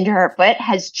torso and into her foot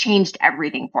has changed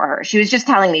everything for her. She was just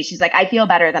telling me, she's like, I feel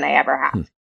better than I ever have.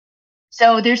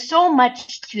 So there's so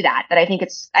much to that I think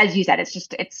it's, as you said,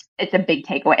 it's a big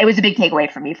takeaway. It was a big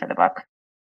takeaway for me for the book.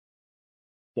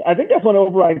 I think that's one of the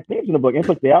overriding themes in the book,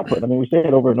 input the output. I mean, we say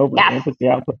it over and over, input the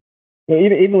output.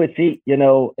 Even with feet,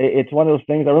 it's one of those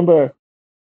things. I remember,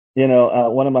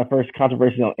 one of my first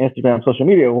controversies on Instagram, social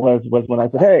media was when I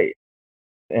said, hey,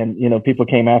 and, people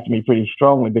came after me pretty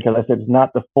strongly because I said, it's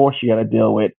not the force you got to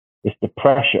deal with, it's the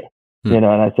pressure, and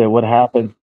I said, what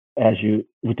happens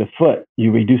with the foot,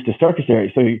 you reduce the surface area.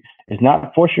 So it's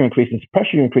not force you're increasing, it's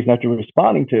pressure you're increasing that you're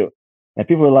responding to. And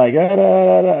people were like,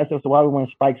 I said, so why are we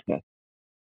wearing spikes then?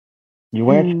 You're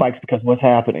wearing spikes because what's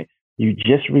happening? You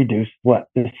just reduce what?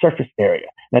 The surface area.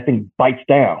 That thing bites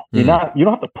down. You don't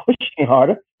have to push any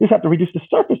harder. You just have to reduce the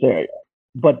surface area.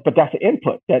 But that's the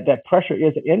input. That pressure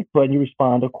is an input and you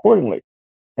respond accordingly.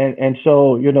 And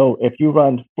so, if you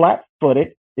run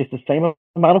flat-footed, it's the same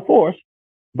amount of force,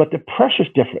 but the pressure's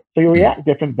different. So you react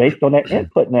different based on that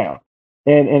input now.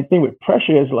 And the thing with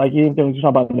pressure is like even things you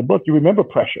talk about in the book, you remember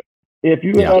pressure. If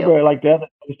you remember, like the other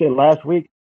you said last week,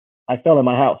 I fell in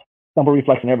my house, stumble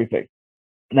reflex and everything.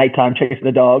 Nighttime chasing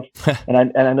the dogs. and I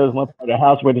know there's one part of the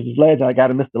house where there's this ledge and I got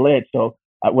to miss the ledge. So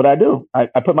what I do, I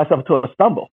put myself into a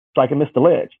stumble so I can miss the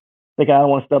ledge, thinking I don't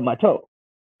want to stub my toe.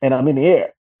 And I'm in the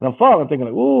air and I'm falling, thinking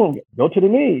like, ooh, go to the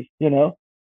knees,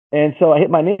 And so I hit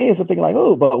my knees and thinking like,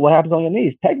 oh, but what happens on your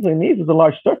knees? Technically, knees is a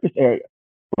large surface area,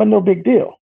 but no big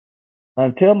deal.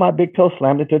 Until my big toe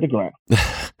slammed into the ground.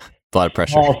 A lot of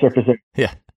pressure. Small surface area.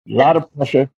 Yeah. A lot of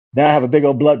pressure. Now I have a big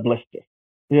old blood blister,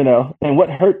 And what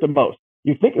hurt the most?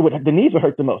 You think the knees would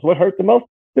hurt the most. What hurt the most?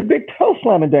 The big toe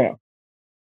slamming down.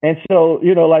 And so,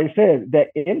 like I said, that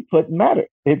input mattered.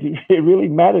 It really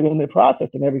mattered in the process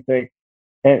and everything.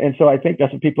 And so I think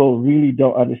that's what people really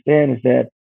don't understand is that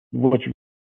what's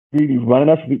really running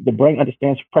us, the brain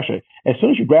understands pressure. As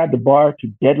soon as you grab the bar to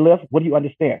deadlift, what do you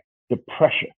understand? The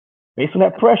pressure. Based on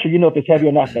that pressure, you know if it's heavy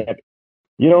or not heavy.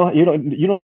 You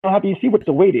don't have to see what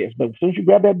the weight is, but as soon as you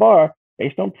grab that bar,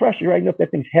 based on pressure, you already know if that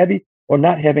thing's heavy or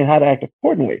not heavy and how to act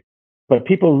accordingly. But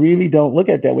people really don't look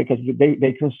at it that way because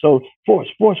they can so force.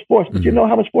 But you know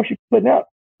how much force you're putting out,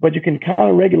 but you can kind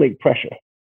of regulate pressure.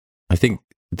 I think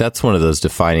that's one of those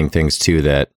defining things too,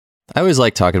 that I always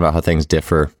like talking about how things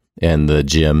differ in the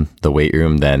gym, the weight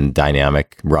room, than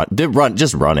dynamic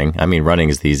just running. I mean, running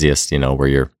is the easiest, where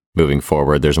you're moving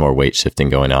forward. There's more weight shifting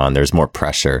going on. There's more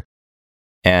pressure.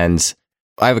 And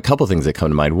I have a couple things that come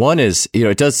to mind. One is,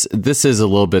 this is a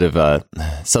little bit of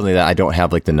something that I don't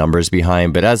have like the numbers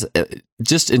behind, but as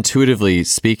just intuitively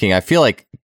speaking, I feel like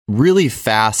really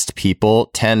fast people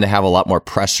tend to have a lot more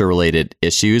pressure related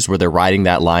issues where they're riding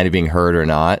that line of being hurt or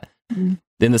not, in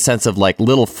the sense of like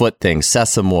little foot things,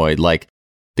 sesamoid, like,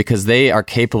 because they are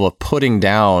capable of putting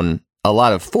down a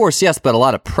lot of force, yes, but a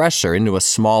lot of pressure into a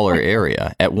smaller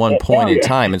area at one point in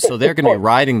time. And so they're going to be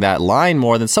riding that line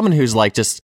more than someone who's like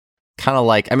just kind of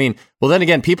like, well, then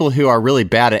again, people who are really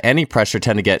bad at any pressure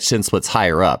tend to get shin splits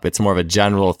higher up. It's more of a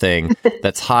general thing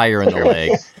that's higher in the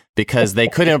leg because they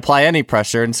couldn't apply any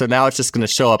pressure. And so now it's just going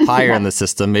to show up higher in the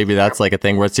system. Maybe that's like a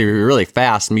thing where it's really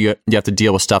fast and you have to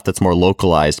deal with stuff that's more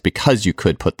localized because you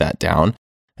could put that down.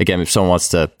 Again, if someone wants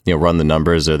to, run the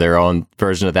numbers or their own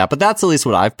version of that, but that's at least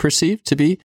what I've perceived to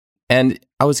be. And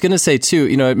I was going to say too,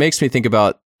 it makes me think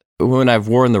about when I've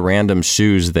worn the random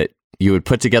shoes that you would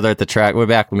put together at the track. Way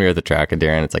back when we were at the track,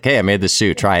 Adarian, it's like, hey, I made this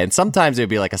shoe, try it. And sometimes it would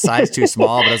be like a size too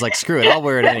small, but I was like, screw it, I'll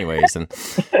wear it anyways and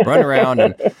run around.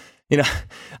 And,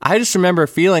 I just remember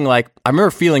feeling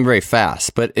very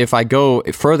fast. But if I go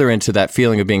further into that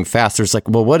feeling of being fast, there's like,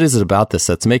 well, what is it about this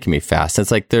that's making me fast? And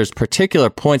it's like there's particular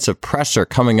points of pressure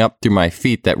coming up through my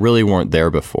feet that really weren't there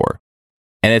before.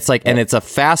 And it's like, and it's a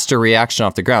faster reaction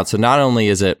off the ground. So not only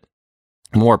is it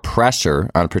more pressure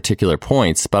on particular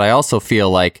points, but I also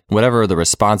feel like whatever the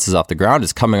response is off the ground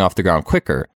is coming off the ground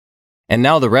quicker. And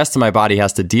now the rest of my body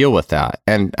has to deal with that.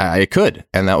 And it could.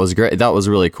 And that was great. That was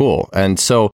really cool. And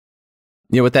so,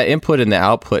 with that input and the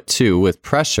output too, with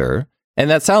pressure, and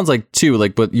that sounds like too,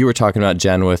 like what you were talking about,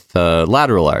 Jenn, with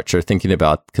lateral arch, or thinking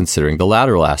about considering the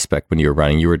lateral aspect when you were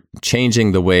running, you were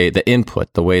changing the way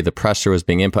the pressure was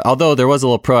being input. Although there was a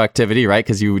little proactivity, right?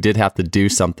 Because you did have to do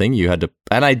something. You had to,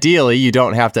 and ideally you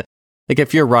don't have to, like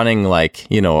if you're running like,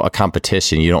 a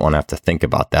competition, you don't want to have to think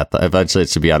about that. Eventually it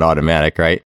should be on automatic,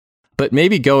 right? But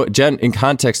maybe go, Jenn, in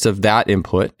context of that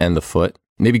input and the foot,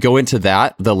 maybe go into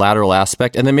that, the lateral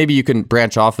aspect, and then maybe you can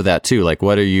branch off of that too. Like,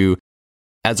 what are you,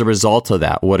 as a result of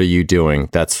that, what are you doing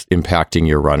that's impacting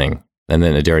your running? And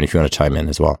then Adarian, if you want to chime in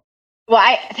as well.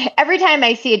 Well, every time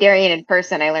I see Adarian in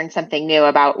person, I learn something new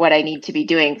about what I need to be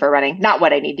doing for running. Not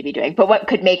what I need to be doing, but what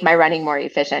could make my running more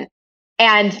efficient.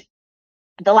 And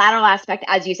the lateral aspect,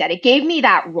 as you said, it gave me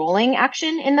that rolling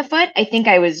action in the foot. I think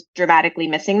I was dramatically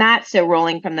missing that. So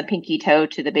rolling from the pinky toe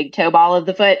to the big toe ball of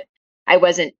the foot, I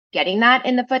wasn't getting that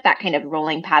in the foot, that kind of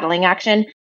rolling paddling action.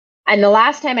 And the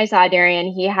last time I saw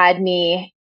Adarian, he had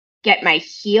me get my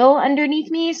heel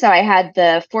underneath me. So I had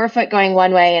the forefoot going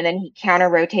one way, and then he counter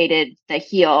rotated the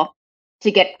heel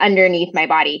to get underneath my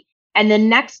body. And the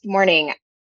next morning,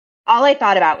 all I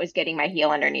thought about was getting my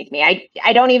heel underneath me.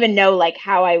 I don't even know like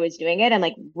how I was doing it. I'm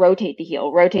like, rotate the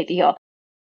heel.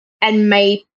 And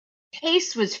my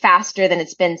pace was faster than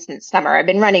it's been since summer. I've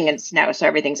been running in snow, so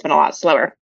everything's been a lot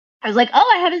slower. I was like,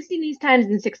 oh, I haven't seen these times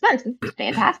in 6 months. This is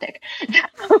fantastic.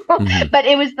 Mm-hmm. But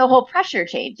it was the whole pressure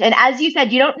change. And as you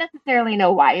said, you don't necessarily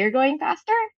know why you're going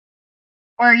faster.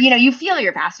 Or, you feel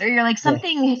you're faster. You're like,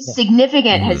 something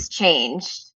significant has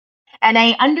changed. And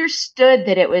I understood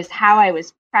that it was how I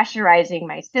was pressurizing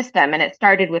my system. And it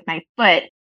started with my foot.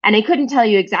 And I couldn't tell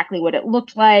you exactly what it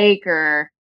looked like or,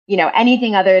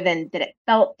 anything other than that it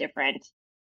felt different.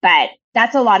 But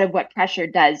that's a lot of what pressure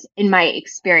does in my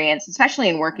experience, especially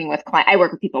in working with clients. I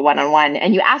work with people one-on-one,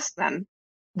 and you ask them,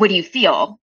 what do you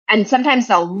feel? And sometimes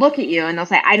they'll look at you and they'll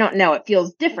say, I don't know. It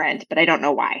feels different, but I don't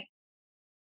know why.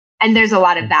 And there's a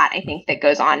lot of that, I think, that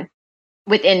goes on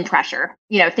within pressure.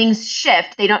 Things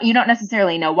shift. You don't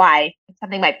necessarily know why.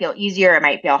 Something might feel easier, it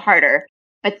might feel harder,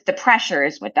 but the pressure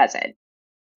is what does it.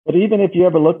 But even if you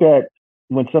ever look at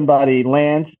when somebody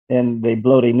lands and they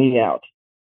blow their knee out,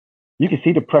 you can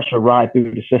see the pressure ride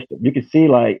through the system. You can see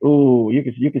like, ooh, you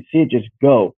can see it just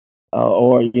go.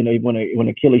 Or when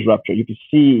Achilles rupture, you can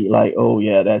see like, oh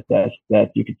yeah, that's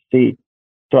you can see.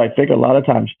 So I think a lot of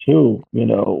times too,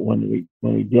 when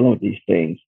we dealing with these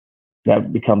things,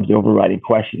 that becomes the overriding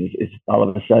question. Is all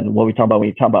of a sudden what we talk about when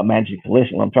you talk about managing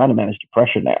collision. Well, I'm trying to manage the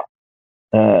pressure now.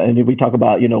 And if we talk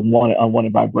about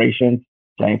unwanted vibrations,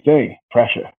 same thing,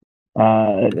 pressure.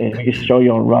 And we can show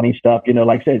you on running stuff,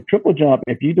 like I said, triple jump,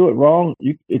 if you do it wrong,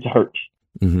 it hurts.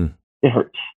 Mm-hmm. It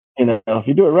hurts. If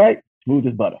you do it right, smooth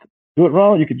as butter. Do it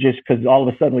wrong, you could just, because all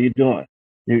of a sudden what you're doing,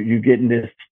 you're getting this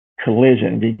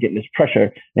collision, you're getting this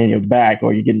pressure in your back,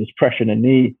 or you're getting this pressure in the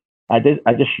knee. I just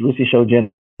recently showed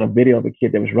Jenn a video of a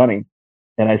kid that was running,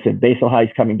 and I said, based on how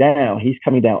he's coming down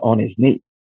on his knee.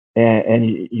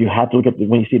 And you have to look at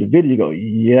when you see the video, you go,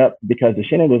 yep, because the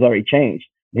shin angle was already changed.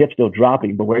 The hip's still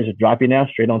dropping, but where's it dropping now?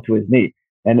 Straight onto his knee.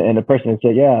 And the person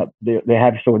said, yeah, they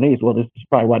have sore knees. Well, this is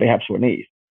probably why they have sore knees,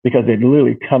 because they're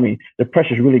literally the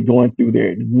pressure's really going through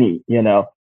their knee,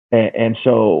 And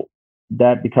so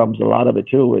that becomes a lot of it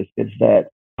too, is that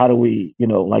how do we,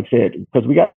 like I said, because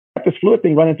we got this fluid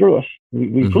thing running through us.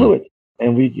 We fluid,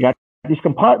 and we got these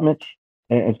compartments.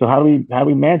 And so how do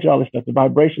we manage all this stuff, the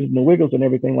vibrations and the wiggles and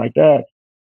everything like that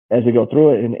as we go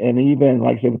through it? And even,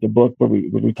 like I said, with the book where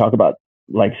we talk about,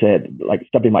 like I said, like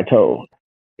stubbing my toe,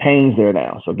 pain's there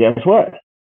now. So guess what?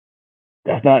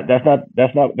 That's not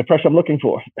the pressure I'm looking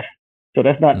for. So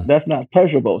that's not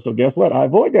pleasurable. So guess what? I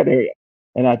avoid that area.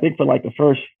 And I think for like the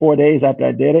first 4 days after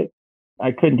I did it,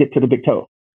 I couldn't get to the big toe.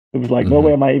 It was like, no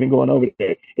way am I even going over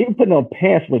there. Even putting on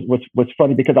pants was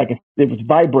funny because it was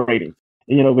vibrating.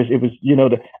 It was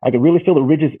I could really feel the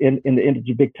ridges in the end of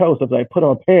your big toe. So as I put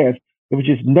on pants, it was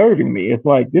just nerving me. It's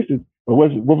like,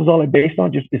 what was all it based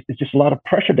on? It's just a lot of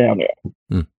pressure down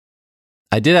there.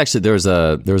 I did actually. There was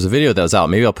a video that was out.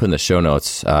 Maybe I'll put in the show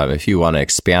notes if you want to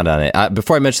expand on it.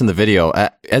 Before I mention the video,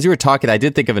 as you were talking, I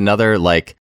did think of another.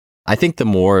 Like, I think the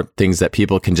more things that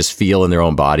people can just feel in their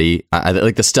own body, I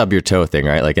like the stub your toe thing,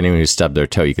 right? Like anyone who stubbed their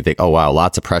toe, you could think, oh wow,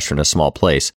 lots of pressure in a small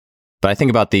place. But I think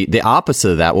about the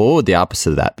opposite of that. Well, what would the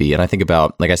opposite of that be? And I think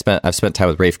about, like, I've spent time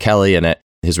with Rafe Kelly and at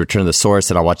his Return to the Source,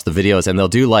 and I'll watch the videos, and they'll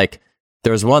do like.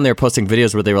 There was one, they were posting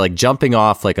videos where they were like jumping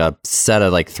off like a set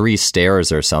of like 3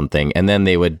 stairs or something. And then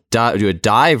they would do a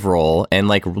dive roll and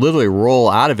like literally roll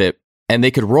out of it. And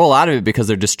they could roll out of it because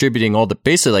they're distributing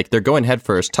basically like they're going head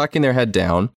first, tucking their head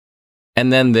down.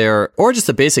 And then or just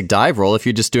a basic dive roll. If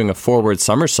you're just doing a forward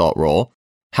somersault roll,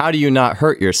 how do you not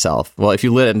hurt yourself? Well, if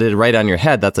you did it right on your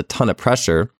head, that's a ton of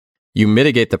pressure. You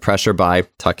mitigate the pressure by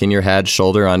tucking your head,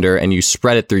 shoulder under, and you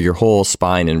spread it through your whole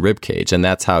spine and rib cage. And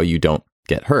that's how you don't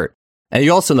get hurt. And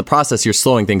you also, in the process, you're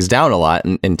slowing things down a lot,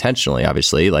 and intentionally,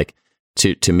 obviously, like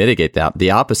to mitigate that.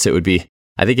 The opposite would be,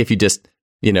 I think, if you just,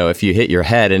 if you hit your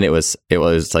head and it was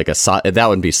like that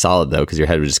wouldn't be solid though, because your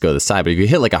head would just go to the side. But if you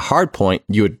hit like a hard point,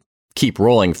 you would keep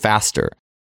rolling faster.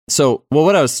 So,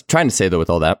 what I was trying to say though with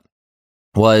all that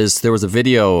was there was a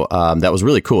video that was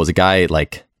really cool. It was a guy,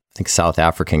 like I think South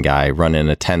African guy, running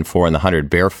a 10-4 in the 100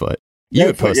 barefoot. You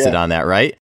had posted on that,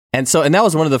 right? And that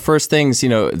was one of the first things,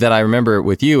 that I remember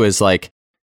with you is like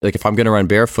if I'm going to run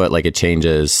barefoot, like it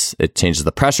changes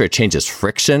the pressure, it changes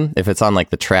friction. If it's on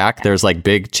like the track, there's like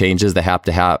big changes that have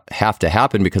to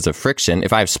happen because of friction.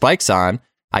 If I have spikes on,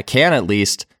 I can at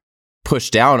least push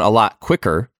down a lot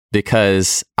quicker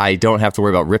because I don't have to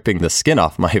worry about ripping the skin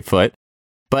off my foot.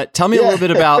 But tell me a little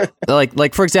bit about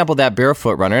like for example, that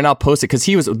barefoot runner, and I'll post it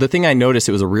because the thing I noticed,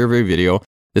 it was a rear view video.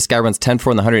 This guy runs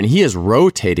 10-4 in the 100 and he is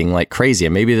rotating like crazy.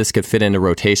 And maybe this could fit into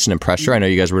rotation and pressure. I know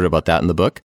you guys wrote about that in the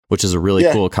book, which is a really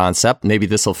cool concept. Maybe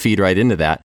this will feed right into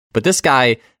that. But this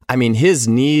guy, I mean, his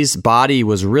knees, body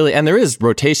was really, and there is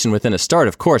rotation within a start,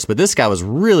 of course, but this guy was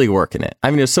really working it. I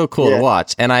mean, it was so cool to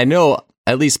watch. And I know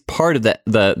at least part of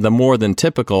the more than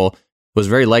typical was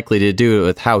very likely to do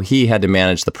with how he had to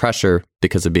manage the pressure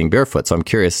because of being barefoot. So I'm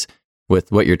curious with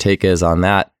what your take is on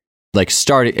that, like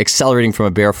accelerating from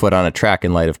a barefoot on a track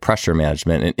in light of pressure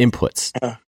management and inputs.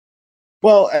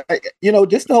 Well,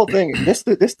 just the whole this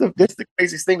the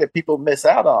craziest thing that people miss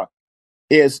out on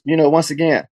is, once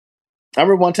again, I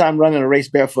remember one time running a race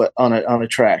barefoot on a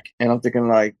track, and I'm thinking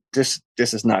like, this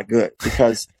is not good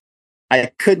because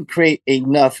I couldn't create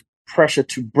enough pressure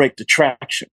to break the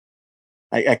traction.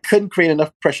 I couldn't create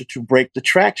enough pressure to break the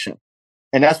traction.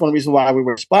 And that's one reason why we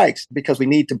wear spikes, because we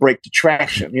need to break the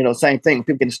traction. Same thing.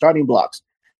 People getting starting blocks.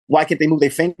 Why can't they move their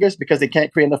fingers? Because they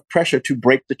can't create enough pressure to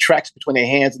break the tracks between their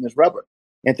hands and this rubber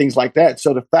and things like that.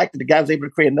 So the fact that the guy was able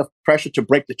to create enough pressure to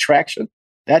break the traction,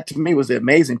 that to me was the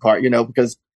amazing part,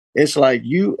 because it's like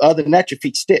other than that, your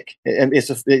feet stick. And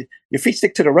your feet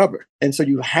stick to the rubber. And so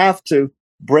you have to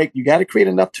break, you got to create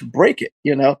enough to break it,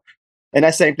 And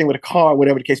that same thing with a car,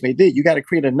 whatever the case may be, you got to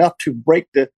create enough to break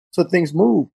so things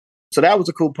move. So that was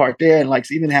a cool part there. And like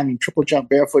even having triple jump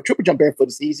barefoot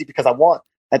is easy because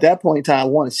at that point in time, I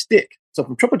want to stick. So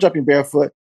from triple jumping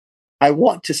barefoot, I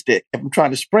want to stick. If I'm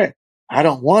trying to sprint, I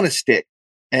don't want to stick.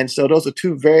 And so those are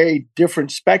two very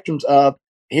different spectrums of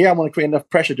here, I want to create enough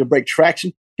pressure to break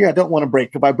traction. Here, I don't want to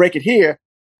break. If I break it here,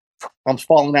 I'm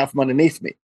falling out from underneath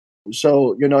me.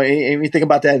 So, and you think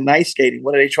about that in ice skating,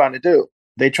 what are they trying to do?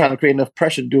 They're trying to create enough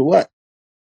pressure to do what?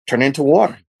 Turn it into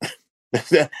water.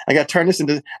 I got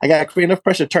to create enough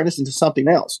pressure to turn this into something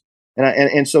else.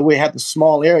 And so we have the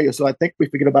small area. So I think we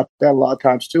forget about that a lot of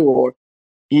times too, or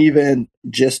even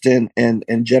just in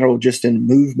general, just in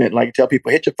movement, like tell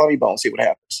people, hit your funny bone, see what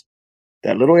happens.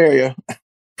 That little area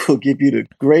will give you the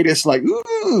greatest, like,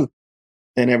 ooh,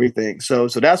 and everything. So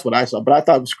that's what I saw. But I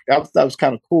thought it was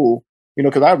kind of cool,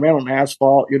 because I ran on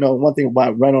asphalt. One thing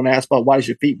about running on asphalt, why does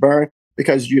your feet burn?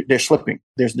 Because they're slipping.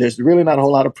 There's really not a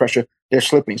whole lot of pressure. They're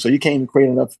slipping. So you can't even create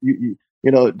enough.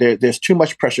 There's too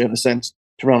much pressure in a sense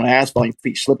to run on asphalt. Your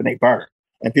feet slip and they burn.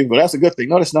 And people go, that's a good thing.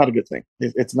 No, that's not a good thing.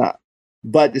 It's not.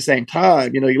 But at the same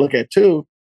time, you look at too,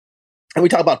 and we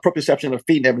talk about proprioception of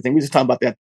feet and everything. We just talk about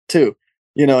that too.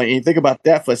 And you think about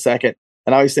that for a second.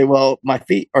 And I always say, well, my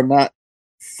feet are not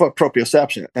for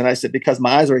proprioception. And I said, because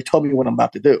my eyes already told me what I'm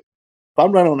about to do. If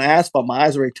I'm running on asphalt, my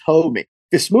eyes already told me. If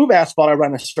it's smooth asphalt, I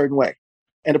run a certain way.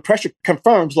 And the pressure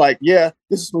confirms like, yeah,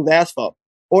 this is smooth asphalt.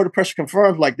 Or the pressure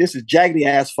confirms like, this is jaggedy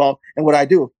asphalt. And what I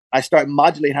do, I start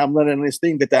modulating how I'm running on this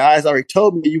thing that the eyes already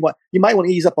told me you might want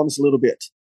to ease up on this a little bit.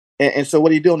 And so what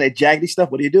do you do on that jaggedy stuff?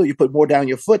 What do? You put more down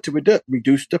your foot to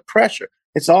reduce the pressure.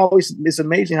 It's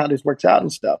amazing how this works out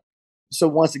and stuff. So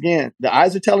once again, the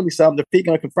eyes are telling me something. The feet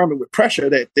going to confirm it with pressure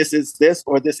that this is this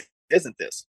or this isn't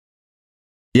this.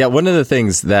 Yeah, one of the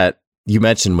things that you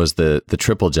mentioned was the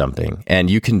triple jumping, and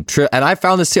you can and I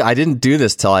found this too. I didn't do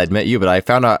this till I had met you, but I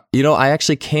found out, I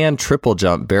actually can triple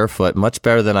jump barefoot much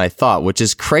better than I thought, which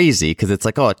is crazy because it's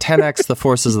like, 10x the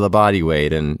forces of the body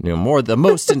weight and the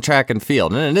most in track and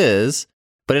field. And it is,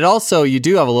 but it also, you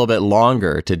do have a little bit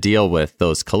longer to deal with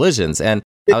those collisions. And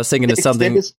I was thinking of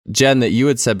something, Jenn, that you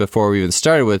had said before we even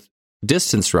started with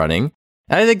distance running.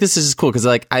 And I think this is just cool because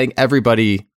I think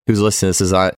everybody who's listening to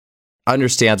this is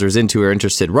understands or is into or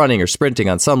interested running or sprinting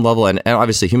on some level. And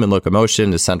obviously human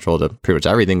locomotion is central to pretty much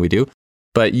everything we do.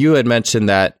 But you had mentioned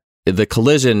that the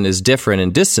collision is different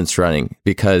in distance running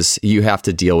because you have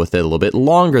to deal with it a little bit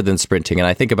longer than sprinting. And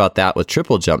I think about that with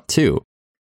triple jump too.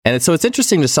 And so it's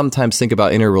interesting to sometimes think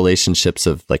about interrelationships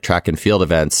of like track and field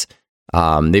events,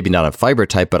 maybe not on fiber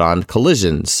type, but on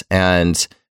collisions. And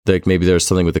maybe there's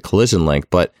something with the collision length,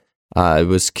 but I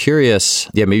was curious,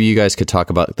 maybe you guys could talk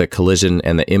about the collision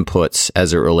and the inputs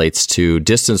as it relates to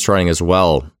distance running as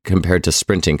well compared to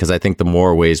sprinting, because I think the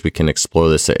more ways we can explore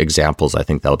this examples, I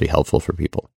think that'll be helpful for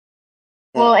people.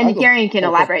 Well, and Adarian can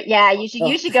elaborate. Yeah, you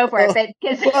should go for it. But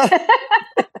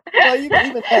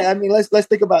even I mean, let's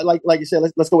think about like you said.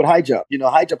 Let's go with high jump.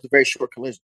 High jump is a very short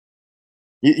collision.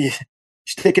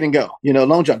 stick it and go.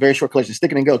 Long jump, very short collision,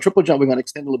 stick it and go. Triple jump, we're going to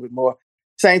extend a little bit more.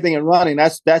 Same thing in running.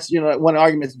 That's one of the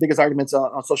arguments, biggest arguments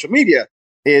on social media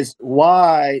is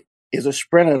why is a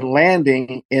sprinter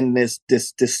landing in this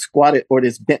squatted or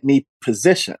this bent knee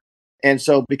position? And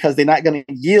so because they're not going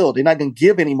to yield, they're not going to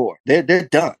give anymore. They're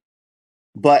done.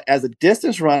 But as a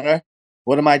distance runner,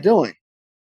 what am I doing?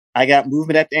 I got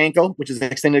movement at the ankle, which is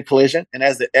an extended collision. And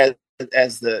as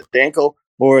the ankle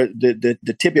or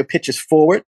the tibia pitches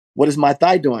forward, what is my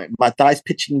thigh doing? My thigh's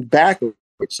pitching backward.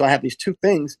 So I have these two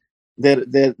things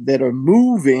that are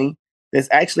moving that's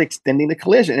actually extending the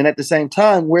collision. And at the same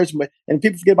time, and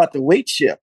people forget about the weight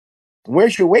shift.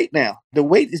 Where's your weight now? The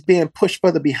weight is being pushed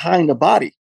further behind the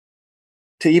body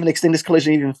to even extend this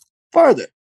collision even further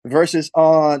versus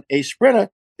on a sprinter,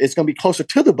 it's going to be closer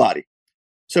to the body.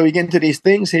 So we get into these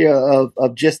things here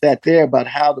of just that there about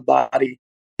how the body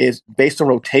is based on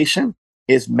rotation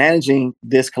is managing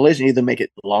this collision, either make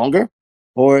it longer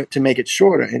or to make it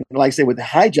shorter. And like I said, with the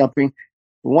high jumping,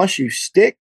 once you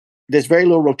stick, there's very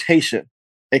little rotation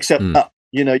except up.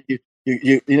 The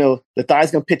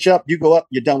thigh's going to pitch up, you go up,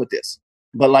 you're done with this.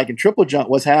 But like in triple jump,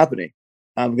 what's happening?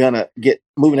 I'm going to get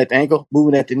moving at the ankle,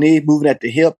 moving at the knee, moving at the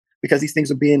hip, because these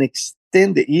things are being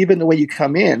extended. Even the way you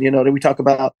come in, that we talk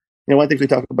about, one of the things we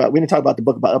talk about, we didn't talk about the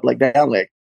book about up leg, down leg,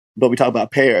 but we talk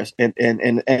about pairs.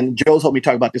 And Joe's helped me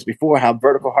talk about this before, how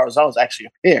vertical horizontal is actually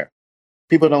a pair.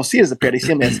 People don't see it as a pair. They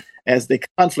see them as they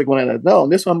conflict one another. No,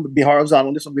 this one would be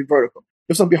horizontal, this one would be vertical.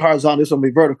 This one would be horizontal, this one would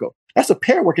be vertical. That's a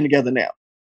pair working together now.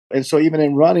 And so even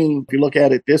in running, if you look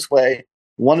at it this way,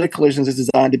 one of the collisions is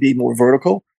designed to be more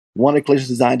vertical. One of the collisions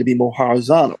is designed to be more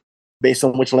horizontal based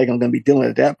on which leg I'm going to be dealing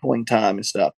at that point in time and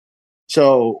stuff.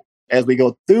 So as we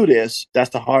go through this, that's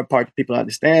the hard part that people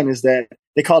understand is that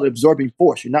they call it absorbing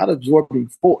force. You're not absorbing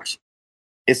force.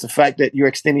 It's the fact that you're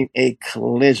extending a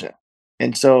collision.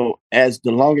 And so as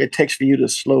the longer it takes for you to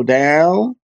slow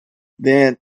down,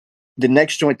 then the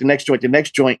next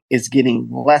joint is getting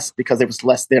less because it was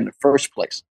less there in the first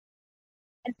place.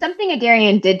 And something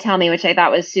Adarian did tell me, which I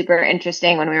thought was super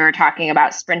interesting when we were talking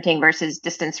about sprinting versus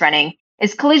distance running,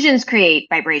 is collisions create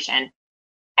vibration.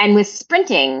 And with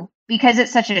sprinting, because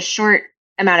it's such a short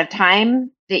amount of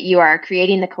time that you are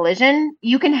creating the collision,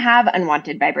 you can have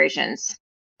unwanted vibrations.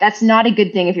 That's not a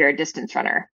good thing if you're a distance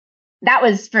runner. That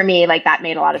was, for me, like that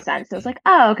made a lot of sense. I was like,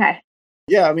 oh, okay.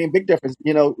 Yeah, I mean, big difference,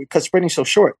 because sprinting's so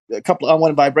short. A couple of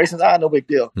unwanted vibrations, no big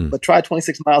deal. But try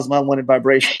 26 miles of unwanted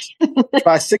vibrations.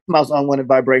 Try 6 miles of unwanted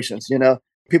vibrations.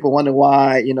 People wonder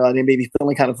why, they may be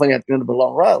feeling kind of funny at the end of a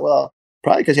long run. Well,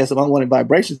 probably because you have some unwanted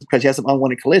vibrations, because you have some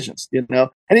unwanted collisions, And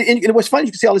what's funny,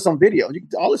 you can see all this on video.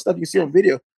 All this stuff you can see on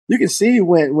video. You can see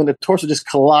when the torso just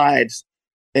collides,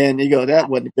 and you go, that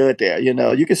wasn't good there.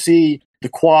 You can see the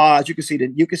quads. You can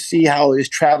see how it's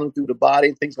traveling through the body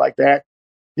and things like that.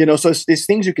 So it's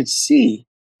things you can see,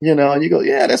 and you go,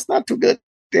 yeah, that's not too good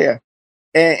there.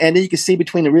 And then you can see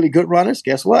between the really good runners,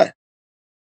 guess what?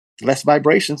 Less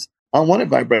vibrations, unwanted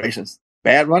vibrations.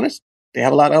 Bad runners, they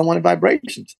have a lot of unwanted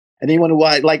vibrations. And then you wonder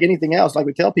why, like anything else, like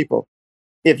we tell people,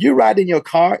 if you ride in your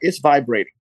car, it's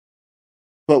vibrating.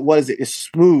 But what is it? It's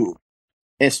smooth.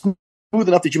 And smooth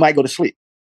enough that you might go to sleep.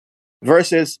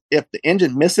 Versus if the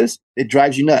engine misses, it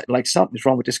drives you nuts. Like something's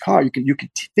wrong with this car. You can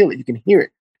feel it. You can hear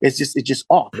it. It's just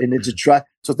off, and it's a dry.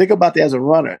 So think about that as a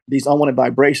runner. These unwanted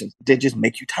vibrations, they just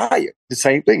make you tired. The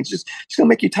same thing. It's just gonna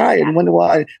make you tired and wonder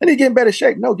why. And you get in better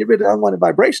shape. No, get rid of the unwanted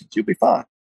vibrations. You'll be fine.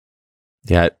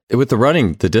 Yeah, with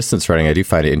the distance running, I do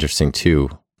find it interesting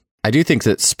too. I do think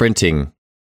that sprinting,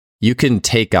 you can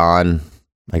take on,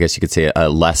 I guess you could say, a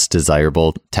less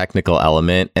desirable technical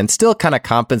element and still kind of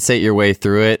compensate your way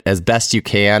through it as best you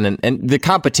can. And the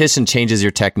competition changes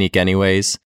your technique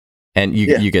anyways. And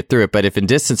you get through it. But if in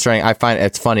distance running, I find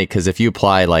it's funny because if you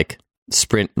apply like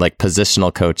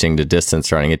positional coaching to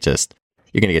distance running, you're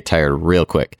going to get tired real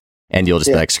quick. And you'll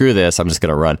just be like, screw this, I'm just going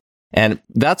to run. And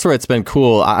that's where it's been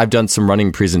cool. I've done some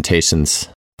running presentations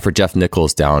for Jeff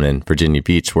Nichols down in Virginia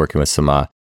Beach, working with some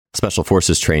special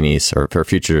forces trainees or for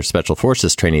future special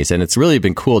forces trainees. And it's really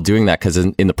been cool doing that because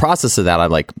in the process of that, I'm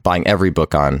like buying every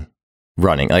book on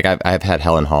running. Like I've had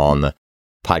Helen Hall on the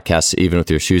podcast, Even With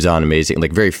Your Shoes On, amazing,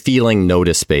 like very feeling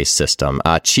notice based system.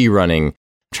 Chi running, I'm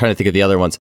trying to think of the other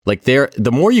ones. Like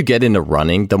the more you get into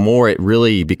running, the more it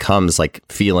really becomes like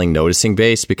feeling noticing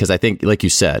based, because I think, like you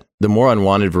said, the more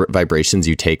unwanted vibrations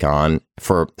you take on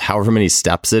for however many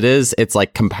steps it is, it's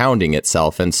like compounding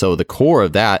itself. And so the core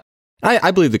of that,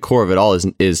 I believe the core of it all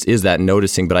is that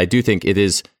noticing, but I do think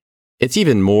it's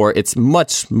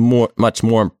much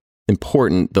more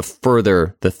important the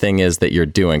further the thing is that you're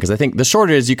doing, because I think the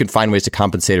shorter it is, you can find ways to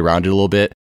compensate around it a little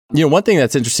bit. One thing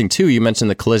that's interesting too, you mentioned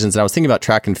the collisions, and I was thinking about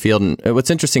track and field, and what's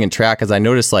interesting in track is I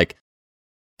noticed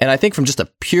and I think from just a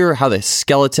pure how the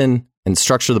skeleton and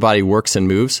structure of the body works and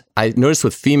moves, I noticed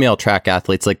with female track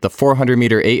athletes, like the 400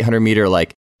 meter, 800 meter,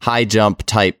 like high jump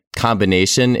type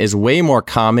combination is way more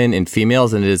common in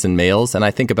females than it is in males. And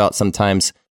I think about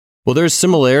sometimes, well, there's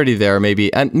similarity there,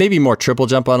 maybe, and maybe more triple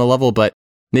jump on a level, but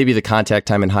maybe the contact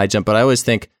time in high jump. But I always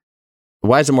think,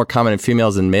 why is it more common in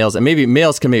females than males? And maybe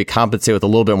males can maybe compensate with a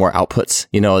little bit more outputs.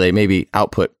 They maybe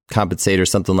output compensate or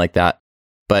something like that.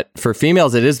 But for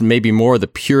females, it is maybe more the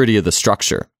purity of the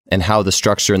structure and how the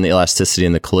structure and the elasticity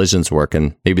and the collisions work.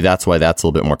 And maybe that's why that's a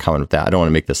little bit more common with that. I don't want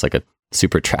to make this like a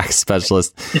super track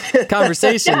specialist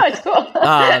conversation. No, it's cool.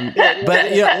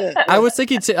 But I was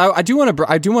thinking, I do want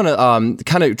to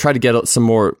kind of try to get some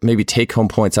more maybe take home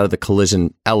points out of the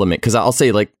collision element. Because I'll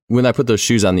say, like, when I put those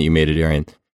shoes on that you made, Adarian,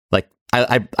 like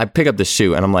I pick up the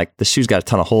shoe and I'm like, the shoe's got a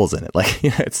ton of holes in it. Like,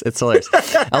 it's hilarious.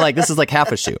 I'm like, this is like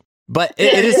half a shoe. But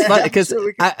it is fun because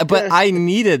I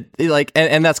needed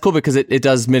and that's cool because it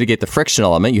does mitigate the friction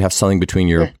element. You have something between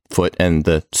your foot and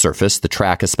the surface, the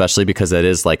track, especially because it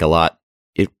is like a lot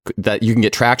that you can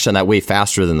get traction that way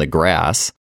faster than the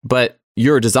grass. But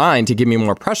you're designed to give me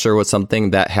more pressure with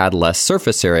something that had less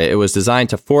surface area. It was designed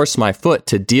to force my foot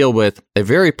to deal with a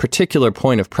very particular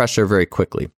point of pressure very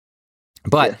quickly.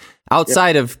 But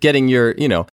outside of getting your,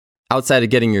 outside of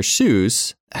getting your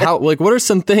shoes, what are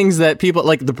some things that people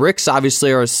like? The bricks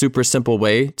obviously are a super simple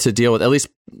way to deal with at least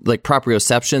like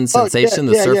proprioception, sensation,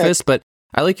 the surface. But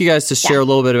I like you guys to share a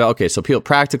little bit about, okay, so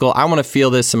practical, I want to feel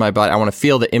this in my body. I want to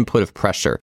feel the input of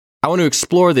pressure. I want to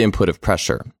explore the input of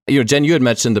pressure. Jen, you had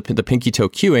mentioned the pinky toe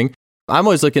cueing. I'm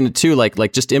always looking at too, like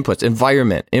just inputs,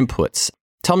 environment, inputs.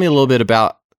 Tell me a little bit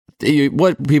about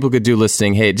what people could do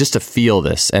listening, hey, just to feel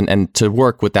this and to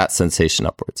work with that sensation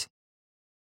upwards.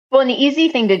 Well, an easy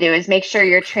thing to do is make sure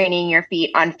you're training your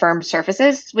feet on firm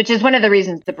surfaces, which is one of the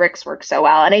reasons the bricks work so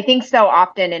well. And I think so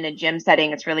often in a gym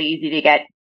setting, it's really easy to get,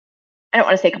 I don't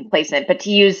want to say complacent, but to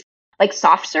use like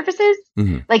soft surfaces.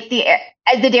 Mm-hmm. Like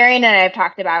as Adarian and I have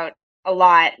talked about a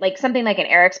lot, like something like an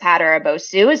Eric's pad or a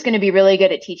Bosu is going to be really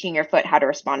good at teaching your foot how to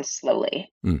respond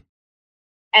slowly.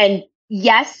 And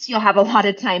yes, you'll have a lot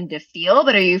of time to feel,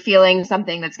 but are you feeling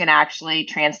something that's going to actually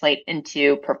translate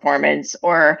into performance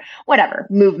or whatever,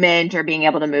 movement or being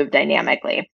able to move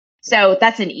dynamically? So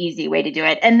that's an easy way to do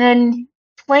it. And then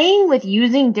playing with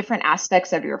using different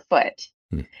aspects of your foot.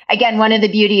 Again, one of the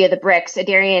beauty of the bricks,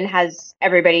 Adarian has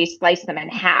everybody slice them in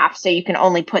half, so you can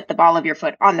only put the ball of your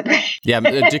foot on the brick.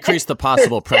 Decrease the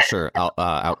possible pressure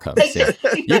outcomes. Yeah.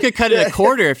 You could cut it a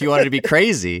quarter if you wanted to be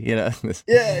crazy.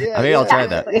 Maybe I'll try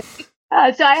that.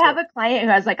 So I have a client who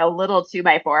has like a little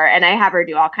 2x4, and I have her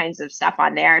do all kinds of stuff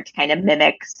on there to kind of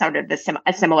mimic sort of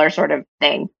a similar sort of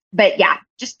thing. But yeah,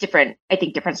 just different. I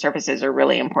think different surfaces are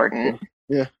really important.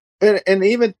 Yeah, and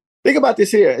even think about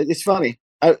this here. It's funny.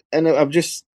 I've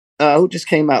just who just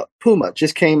came out? Puma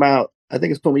just came out. I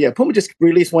think it's Puma. Yeah, Puma just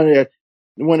released one of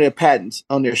their patents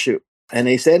on their shoe, and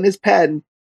they said in this patent,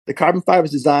 the carbon fiber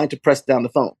is designed to press down the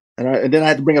foam. And then I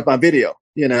had to bring up my video,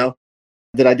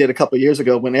 that I did a couple of years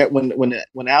ago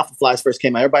when Alpha Flies first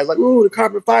came out. Everybody's like, "Ooh, the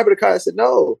carbon fiber." I said,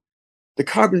 "No, the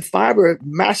carbon fiber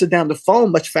mashes down the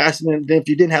foam much faster than if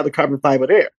you didn't have the carbon fiber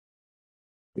there.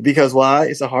 Because why?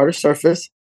 It's a harder surface,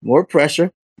 more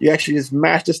pressure. You actually just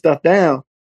mash the stuff down."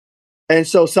 And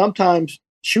so sometimes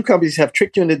shoe companies have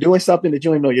tricked you into doing something that you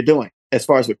don't even know you're doing as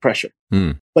far as with pressure.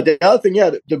 But the other thing,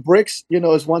 the bricks,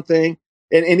 is one thing.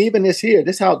 And even this here,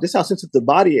 this how sensitive the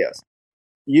body is.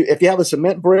 If you have a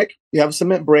cement brick, and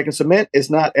cement is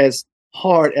not as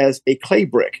hard as a clay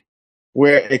brick,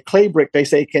 where a clay brick, they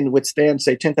say, can withstand,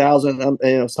 say,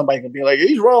 10,000. Somebody can be like,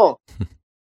 he's wrong.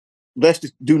 Let's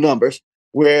just do numbers.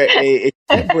 Where a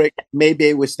cement brick may be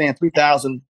able to withstand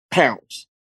 3,000 pounds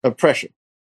of pressure,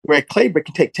 where a clay brick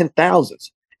can take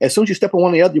 10,000s. As soon as you step on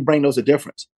one or the other, your brain knows the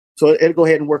difference. So it'll go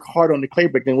ahead and work harder on the clay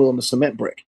brick than it will on the cement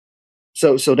brick.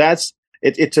 So that's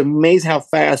it's amazing how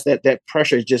fast that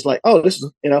pressure is just like, oh, this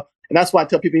is, and that's why I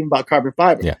tell people even about carbon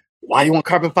fiber. Yeah. Why do you want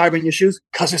carbon fiber in your shoes?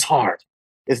 Because it's hard.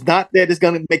 It's not that it's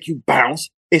going to make you bounce.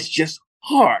 It's just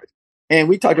hard. And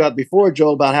we talked about before,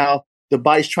 Joe, about how the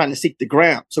body's trying to seek the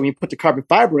ground. So when you put the carbon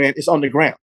fiber in, it's on the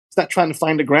ground. It's not trying to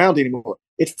find the ground anymore.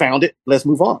 It found it. Let's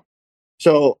move on.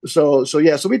 So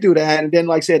we do that. And then,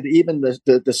 like I said, even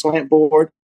the slant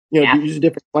board, using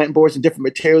different slant boards and different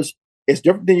materials, it's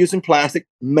different than using plastic,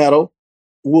 metal,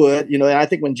 wood, and I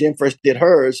think when Jenn first did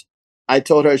hers, I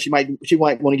told her she might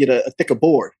want to get a thicker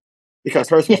board because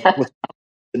hers was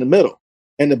in the middle,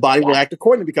 and the body will act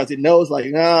accordingly because it knows like,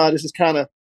 this is kind of,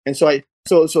 and so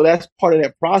that's part of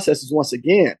that process is once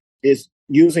again is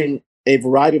using a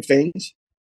variety of things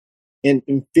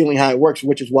in feeling how it works,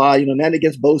 which is why, not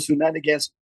against Bosu, not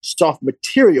against soft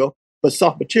material, but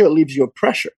soft material leaves you a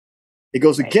pressure. It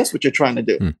goes against what you're trying to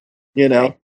do,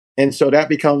 Right. And so that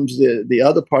becomes the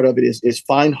other part of it is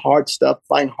find hard stuff,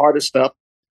 find harder stuff.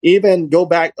 Even go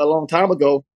back a long time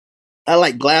ago, I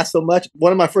like glass so much.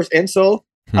 One of my first insole,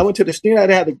 I went to the studio,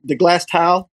 they had the glass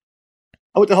towel.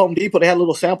 I went to Home Depot, they had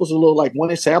little samples, little like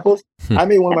 1-inch samples. I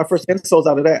made one of my first insoles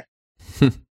out of that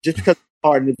just because it's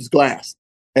hard and it was glass.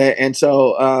 And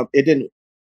so it didn't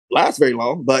last very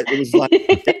long, but it was like,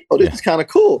 oh, this is kind of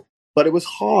cool. But it was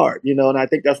hard, and I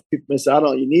think that's what people miss out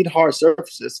on. You need hard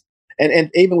surfaces.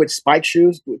 And even with spike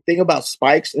shoes, think about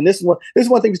spikes. And this is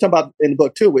one thing we talk about in the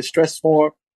book too, with stress,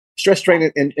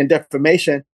 strain, and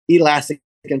deformation, elastic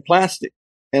and plastic.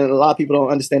 And a lot of people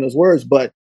don't understand those words,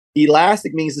 but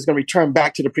elastic means it's going to return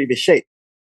back to the previous shape.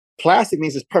 Plastic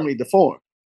means it's permanently deformed.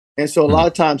 And so a lot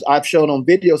of times I've shown on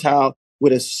videos how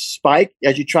with a spike,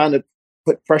 as you're trying to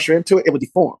put pressure into it, it will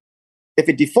deform. If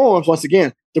it deforms, once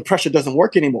again, the pressure doesn't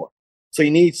work anymore. So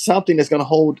you need something that's going to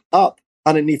hold up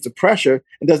underneath the pressure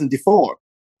and doesn't deform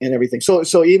and everything. So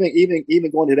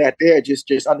even going to that there,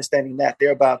 just understanding that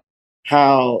there about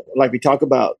how, like we talk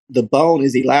about, the bone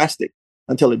is elastic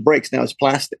until it breaks. Now it's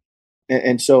plastic.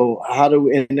 And so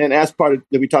and then as part of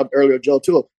that we talked earlier, Joe,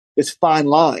 too, this fine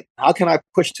line. How can I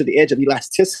push to the edge of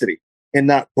elasticity and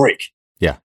not break?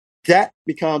 Yeah. That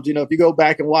becomes, if you go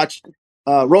back and watch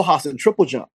Rojas in triple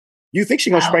jump, you think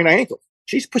she's going to sprain her ankle.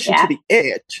 She's pushing to the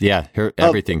edge. Yeah,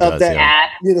 everything does.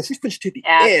 That, she's pushing to the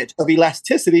edge of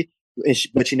elasticity,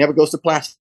 but she never goes to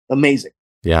plastic. Amazing.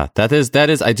 Yeah, that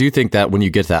is. I do think that when you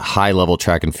get to that high level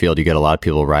track and field, you get a lot of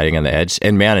people riding on the edge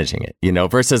and managing it.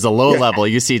 Versus a low level,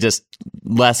 you see just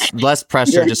less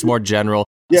pressure, just more general.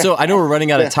 Yeah. So I know we're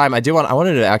running out of time. I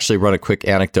wanted to actually run a quick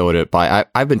anecdote by.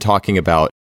 I've been talking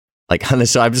about on the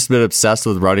show. I've just been obsessed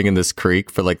with running in this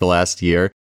creek for the last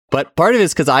year. But part of it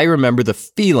is because I remember the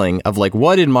feeling of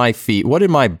what did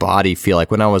my body feel like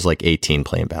when I was 18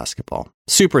 playing basketball?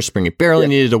 Super springy, barely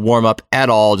needed to warm up at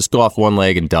all. Just go off one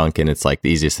leg and dunk, and it's the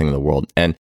easiest thing in the world.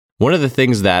 And one of the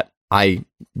things that I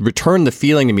returned the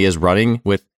feeling to me is running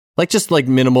with just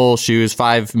minimal shoes,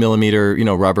 5 millimeter,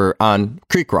 rubber on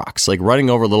creek rocks, running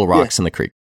over little rocks in the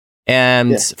creek.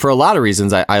 And for a lot of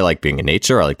reasons, I like being in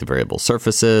nature. I like the variable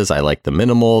surfaces. I like the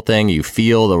minimal thing. You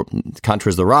feel the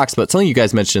contours of the rocks. But something you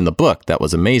guys mentioned in the book that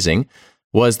was amazing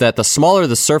was that the smaller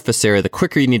the surface area, the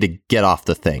quicker you need to get off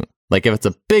the thing. If it's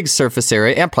a big surface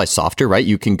area and probably softer, right,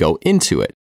 you can go into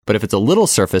it. But if it's a little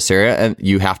surface area, and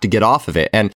you have to get off of it,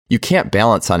 and you can't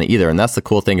balance on it either. And that's the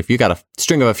cool thing. If you got a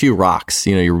string of a few rocks,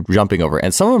 you're jumping over,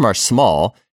 and some of them are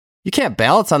small, you can't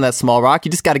balance on that small rock.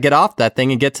 You just got to get off that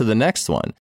thing and get to the next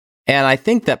one. And I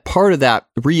think that part of that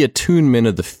reattunement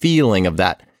of the feeling of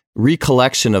that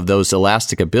recollection of those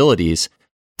elastic abilities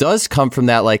does come from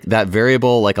that, that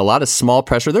variable, a lot of small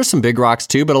pressure. There's some big rocks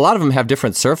too, but a lot of them have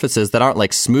different surfaces that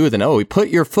aren't smooth. And we put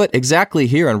your foot exactly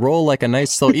here and roll like a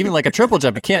nice slow, even like a triple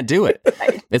jump, you can't do it.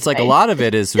 It's a lot of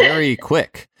it is very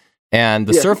quick, and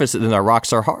the surface and the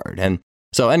rocks are hard. And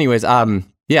so anyways,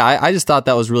 I just thought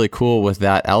that was really cool with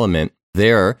that element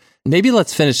there. Maybe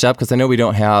let's finish up because I know we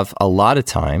don't have a lot of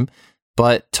time,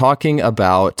 but talking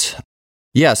about,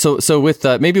 so with,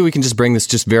 maybe we can just bring this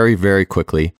just very, very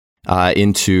quickly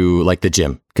into the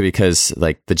gym, because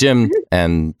the gym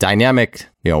and dynamic,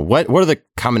 what are the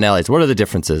commonalities? What are the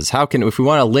differences? If we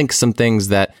want to link some things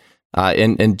that,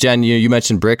 and Jenn, you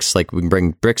mentioned bricks, we can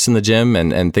bring bricks in the gym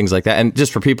and things like that. And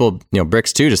just for people,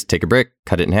 bricks too, just take a brick,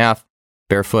 cut it in half,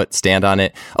 barefoot, stand on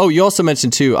it. Oh, you also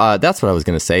mentioned too, that's what I was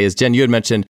going to say is, Jenn, you had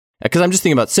mentioned, because I'm just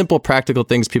thinking about simple, practical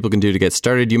things people can do to get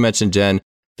started. You mentioned, Jenn,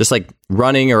 just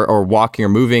running or walking or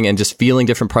moving and just feeling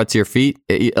different parts of your feet.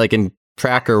 In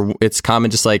track, or it's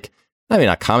common, just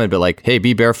not common, but hey,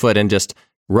 be barefoot and just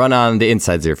run on the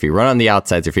insides of your feet, run on the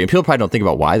outsides of your feet. And people probably don't think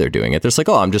about why they're doing it. They're just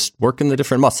I'm just working the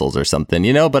different muscles or something,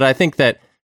 But I think that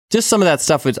just some of that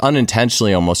stuff is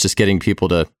unintentionally almost just getting people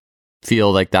to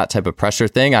feel that type of pressure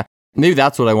thing. Maybe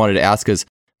that's what I wanted to ask is,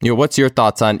 what's your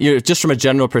thoughts on, just from a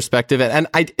general perspective? And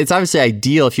it's obviously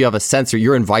ideal if you have a sensor,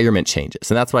 your environment changes.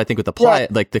 And that's what I think with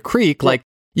the the creek,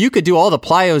 you could do all the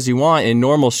plyos you want in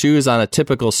normal shoes on a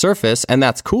typical surface, and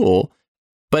that's cool.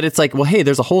 But it's well, hey,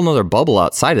 there's a whole nother bubble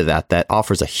outside of that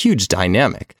offers a huge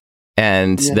dynamic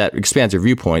and that expands your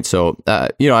viewpoint. So,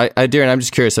 Adarian, I'm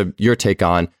just curious of your take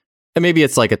on, and maybe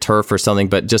it's a turf or something,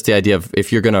 but just the idea of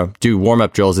if you're going to do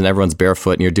warm-up drills and everyone's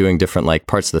barefoot and you're doing different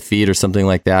parts of the feet or something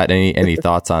like that. Any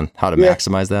thoughts on how to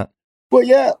maximize that?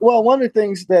 Well, one of the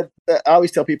things that I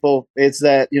always tell people is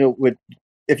that,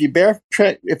 if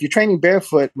you're training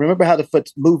barefoot, remember how the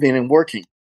foot's moving and working,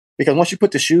 because once you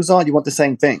put the shoes on, you want the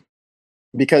same thing.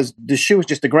 Because the shoe is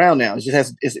just the ground now. It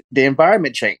just has the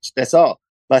environment changed. That's all.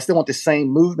 But I still want the same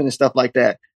movement and stuff like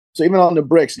that. So even on the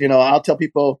bricks, I'll tell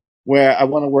people where I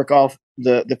want to work off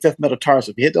the fifth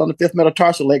metatarsal. If you hit on the fifth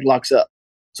metatarsal, leg locks up.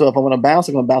 So if I want to bounce,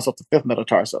 I'm going to bounce off the fifth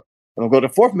metatarsal. If I go to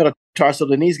the fourth metatarsal,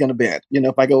 the knee's going to bend.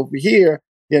 If I go over here,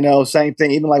 same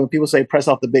thing. Even like when people say press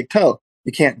off the big toe,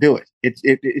 you can't do it.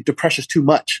 The pressure's too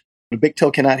much. The big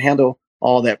toe cannot handle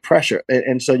all that pressure.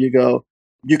 And so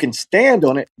you can stand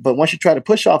on it, but once you try to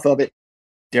push off of it,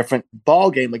 different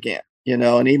ball game again,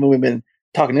 and even we've been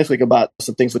talking this week about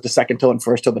some things with the second toe and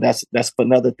first toe, but that's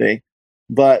another thing.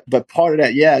 But part of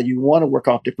that, you want to work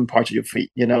off different parts of your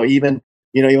feet, even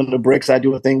the bricks, I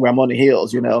do a thing where I'm on the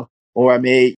heels, or I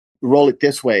may roll it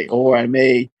this way, or I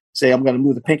may say, I'm going to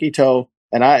move the pinky toe.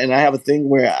 And I have a thing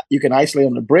where you can isolate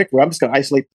on the brick where I'm just going to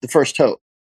isolate the first toe.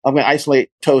 I'm going to isolate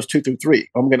toes 2 through 3.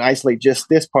 I'm going to isolate just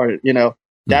this part,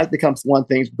 that becomes one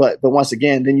thing. But once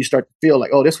again, then you start to feel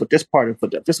like, oh, this is what this part of the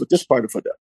foot does. This is what this part of the foot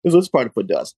does. This is what this part of the foot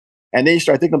does. And then you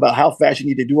start thinking about how fast you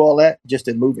need to do all that just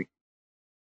in moving.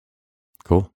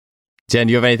 Cool. Jen,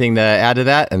 do you have anything to add to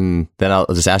that? And then I'll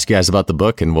just ask you guys about the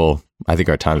book, and I think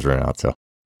our time's running out. So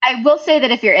I will say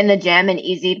that if you're in the gym, an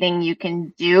easy thing you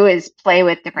can do is play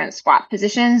with different squat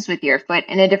positions with your foot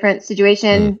in a different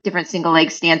situation, different single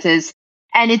leg stances.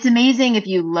 And it's amazing if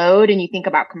you load and you think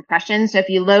about compression. So if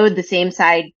you load the same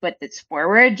side foot that's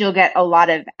forward, you'll get a lot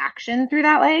of action through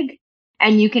that leg.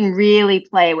 And you can really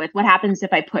play with what happens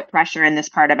if I put pressure in this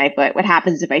part of my foot? What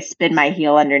happens if I spin my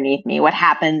heel underneath me? What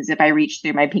happens if I reach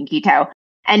through my pinky toe?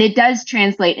 And it does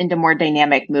translate into more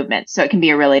dynamic movement. So it can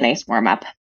be a really nice warm up.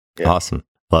 Yeah. Awesome.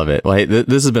 Love it. Well, hey,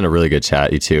 this has been a really good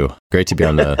chat, you two. Great to be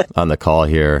on the call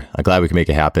here. I'm glad we can make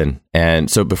it happen. And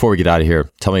so before we get out of here,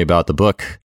 tell me about the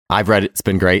book. I've read it. It's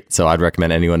been great. So I'd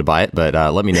recommend anyone to buy it, but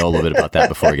let me know a little bit about that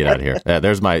before we get out of here.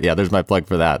 There's my plug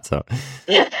for that. So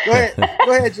go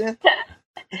ahead, Jen.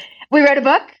 We wrote a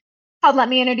book called Let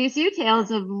Me Introduce You,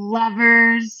 Tales of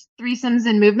Lovers, Threesomes,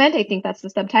 and Movement. I think that's the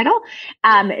subtitle.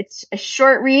 It's a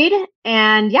short read,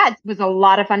 and it was a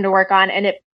lot of fun to work on,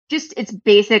 and it's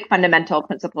basic fundamental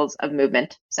principles of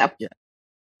movement. So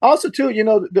also too,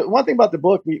 the one thing about the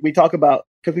book we talk about,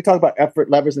 because we talk about effort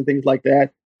levers and things like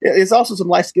that. There's also some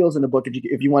life skills in the book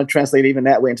if you want to translate even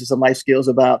that way into some life skills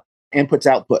about inputs,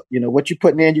 output. What you're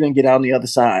putting in, you're gonna get out on the other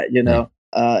side.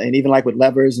 And even like with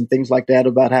levers and things like that,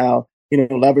 about how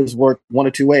levers work one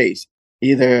or two ways.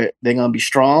 Either they're gonna be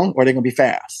strong or they're gonna be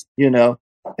fast.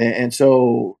 And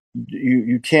so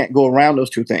you can't go around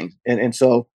those two things. And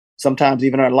so sometimes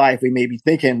even in our life we may be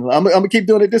thinking, I'm gonna keep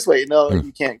doing it this way.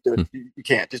 You can't do it. You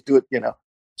can't just do it.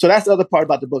 So that's the other part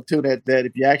about the book too. That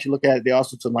if you actually look at it, there are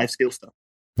also some life skill stuff.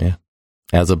 Yeah.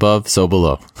 As above, so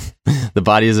below. The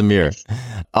body is a mirror.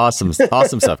 Awesome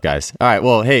stuff, guys. All right.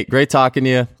 Well, hey, great talking to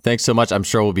you. Thanks so much. I'm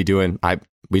sure we'll be doing,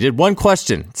 we did one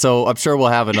question, so I'm sure we'll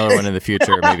have another one in the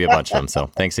future, maybe a bunch of them. So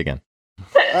thanks again.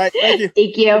 All right. Thank you.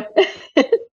 Thank you.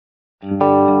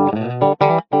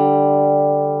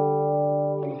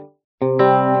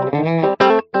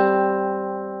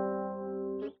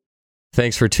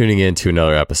 Thanks for tuning in to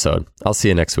another episode. I'll see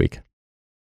you next week.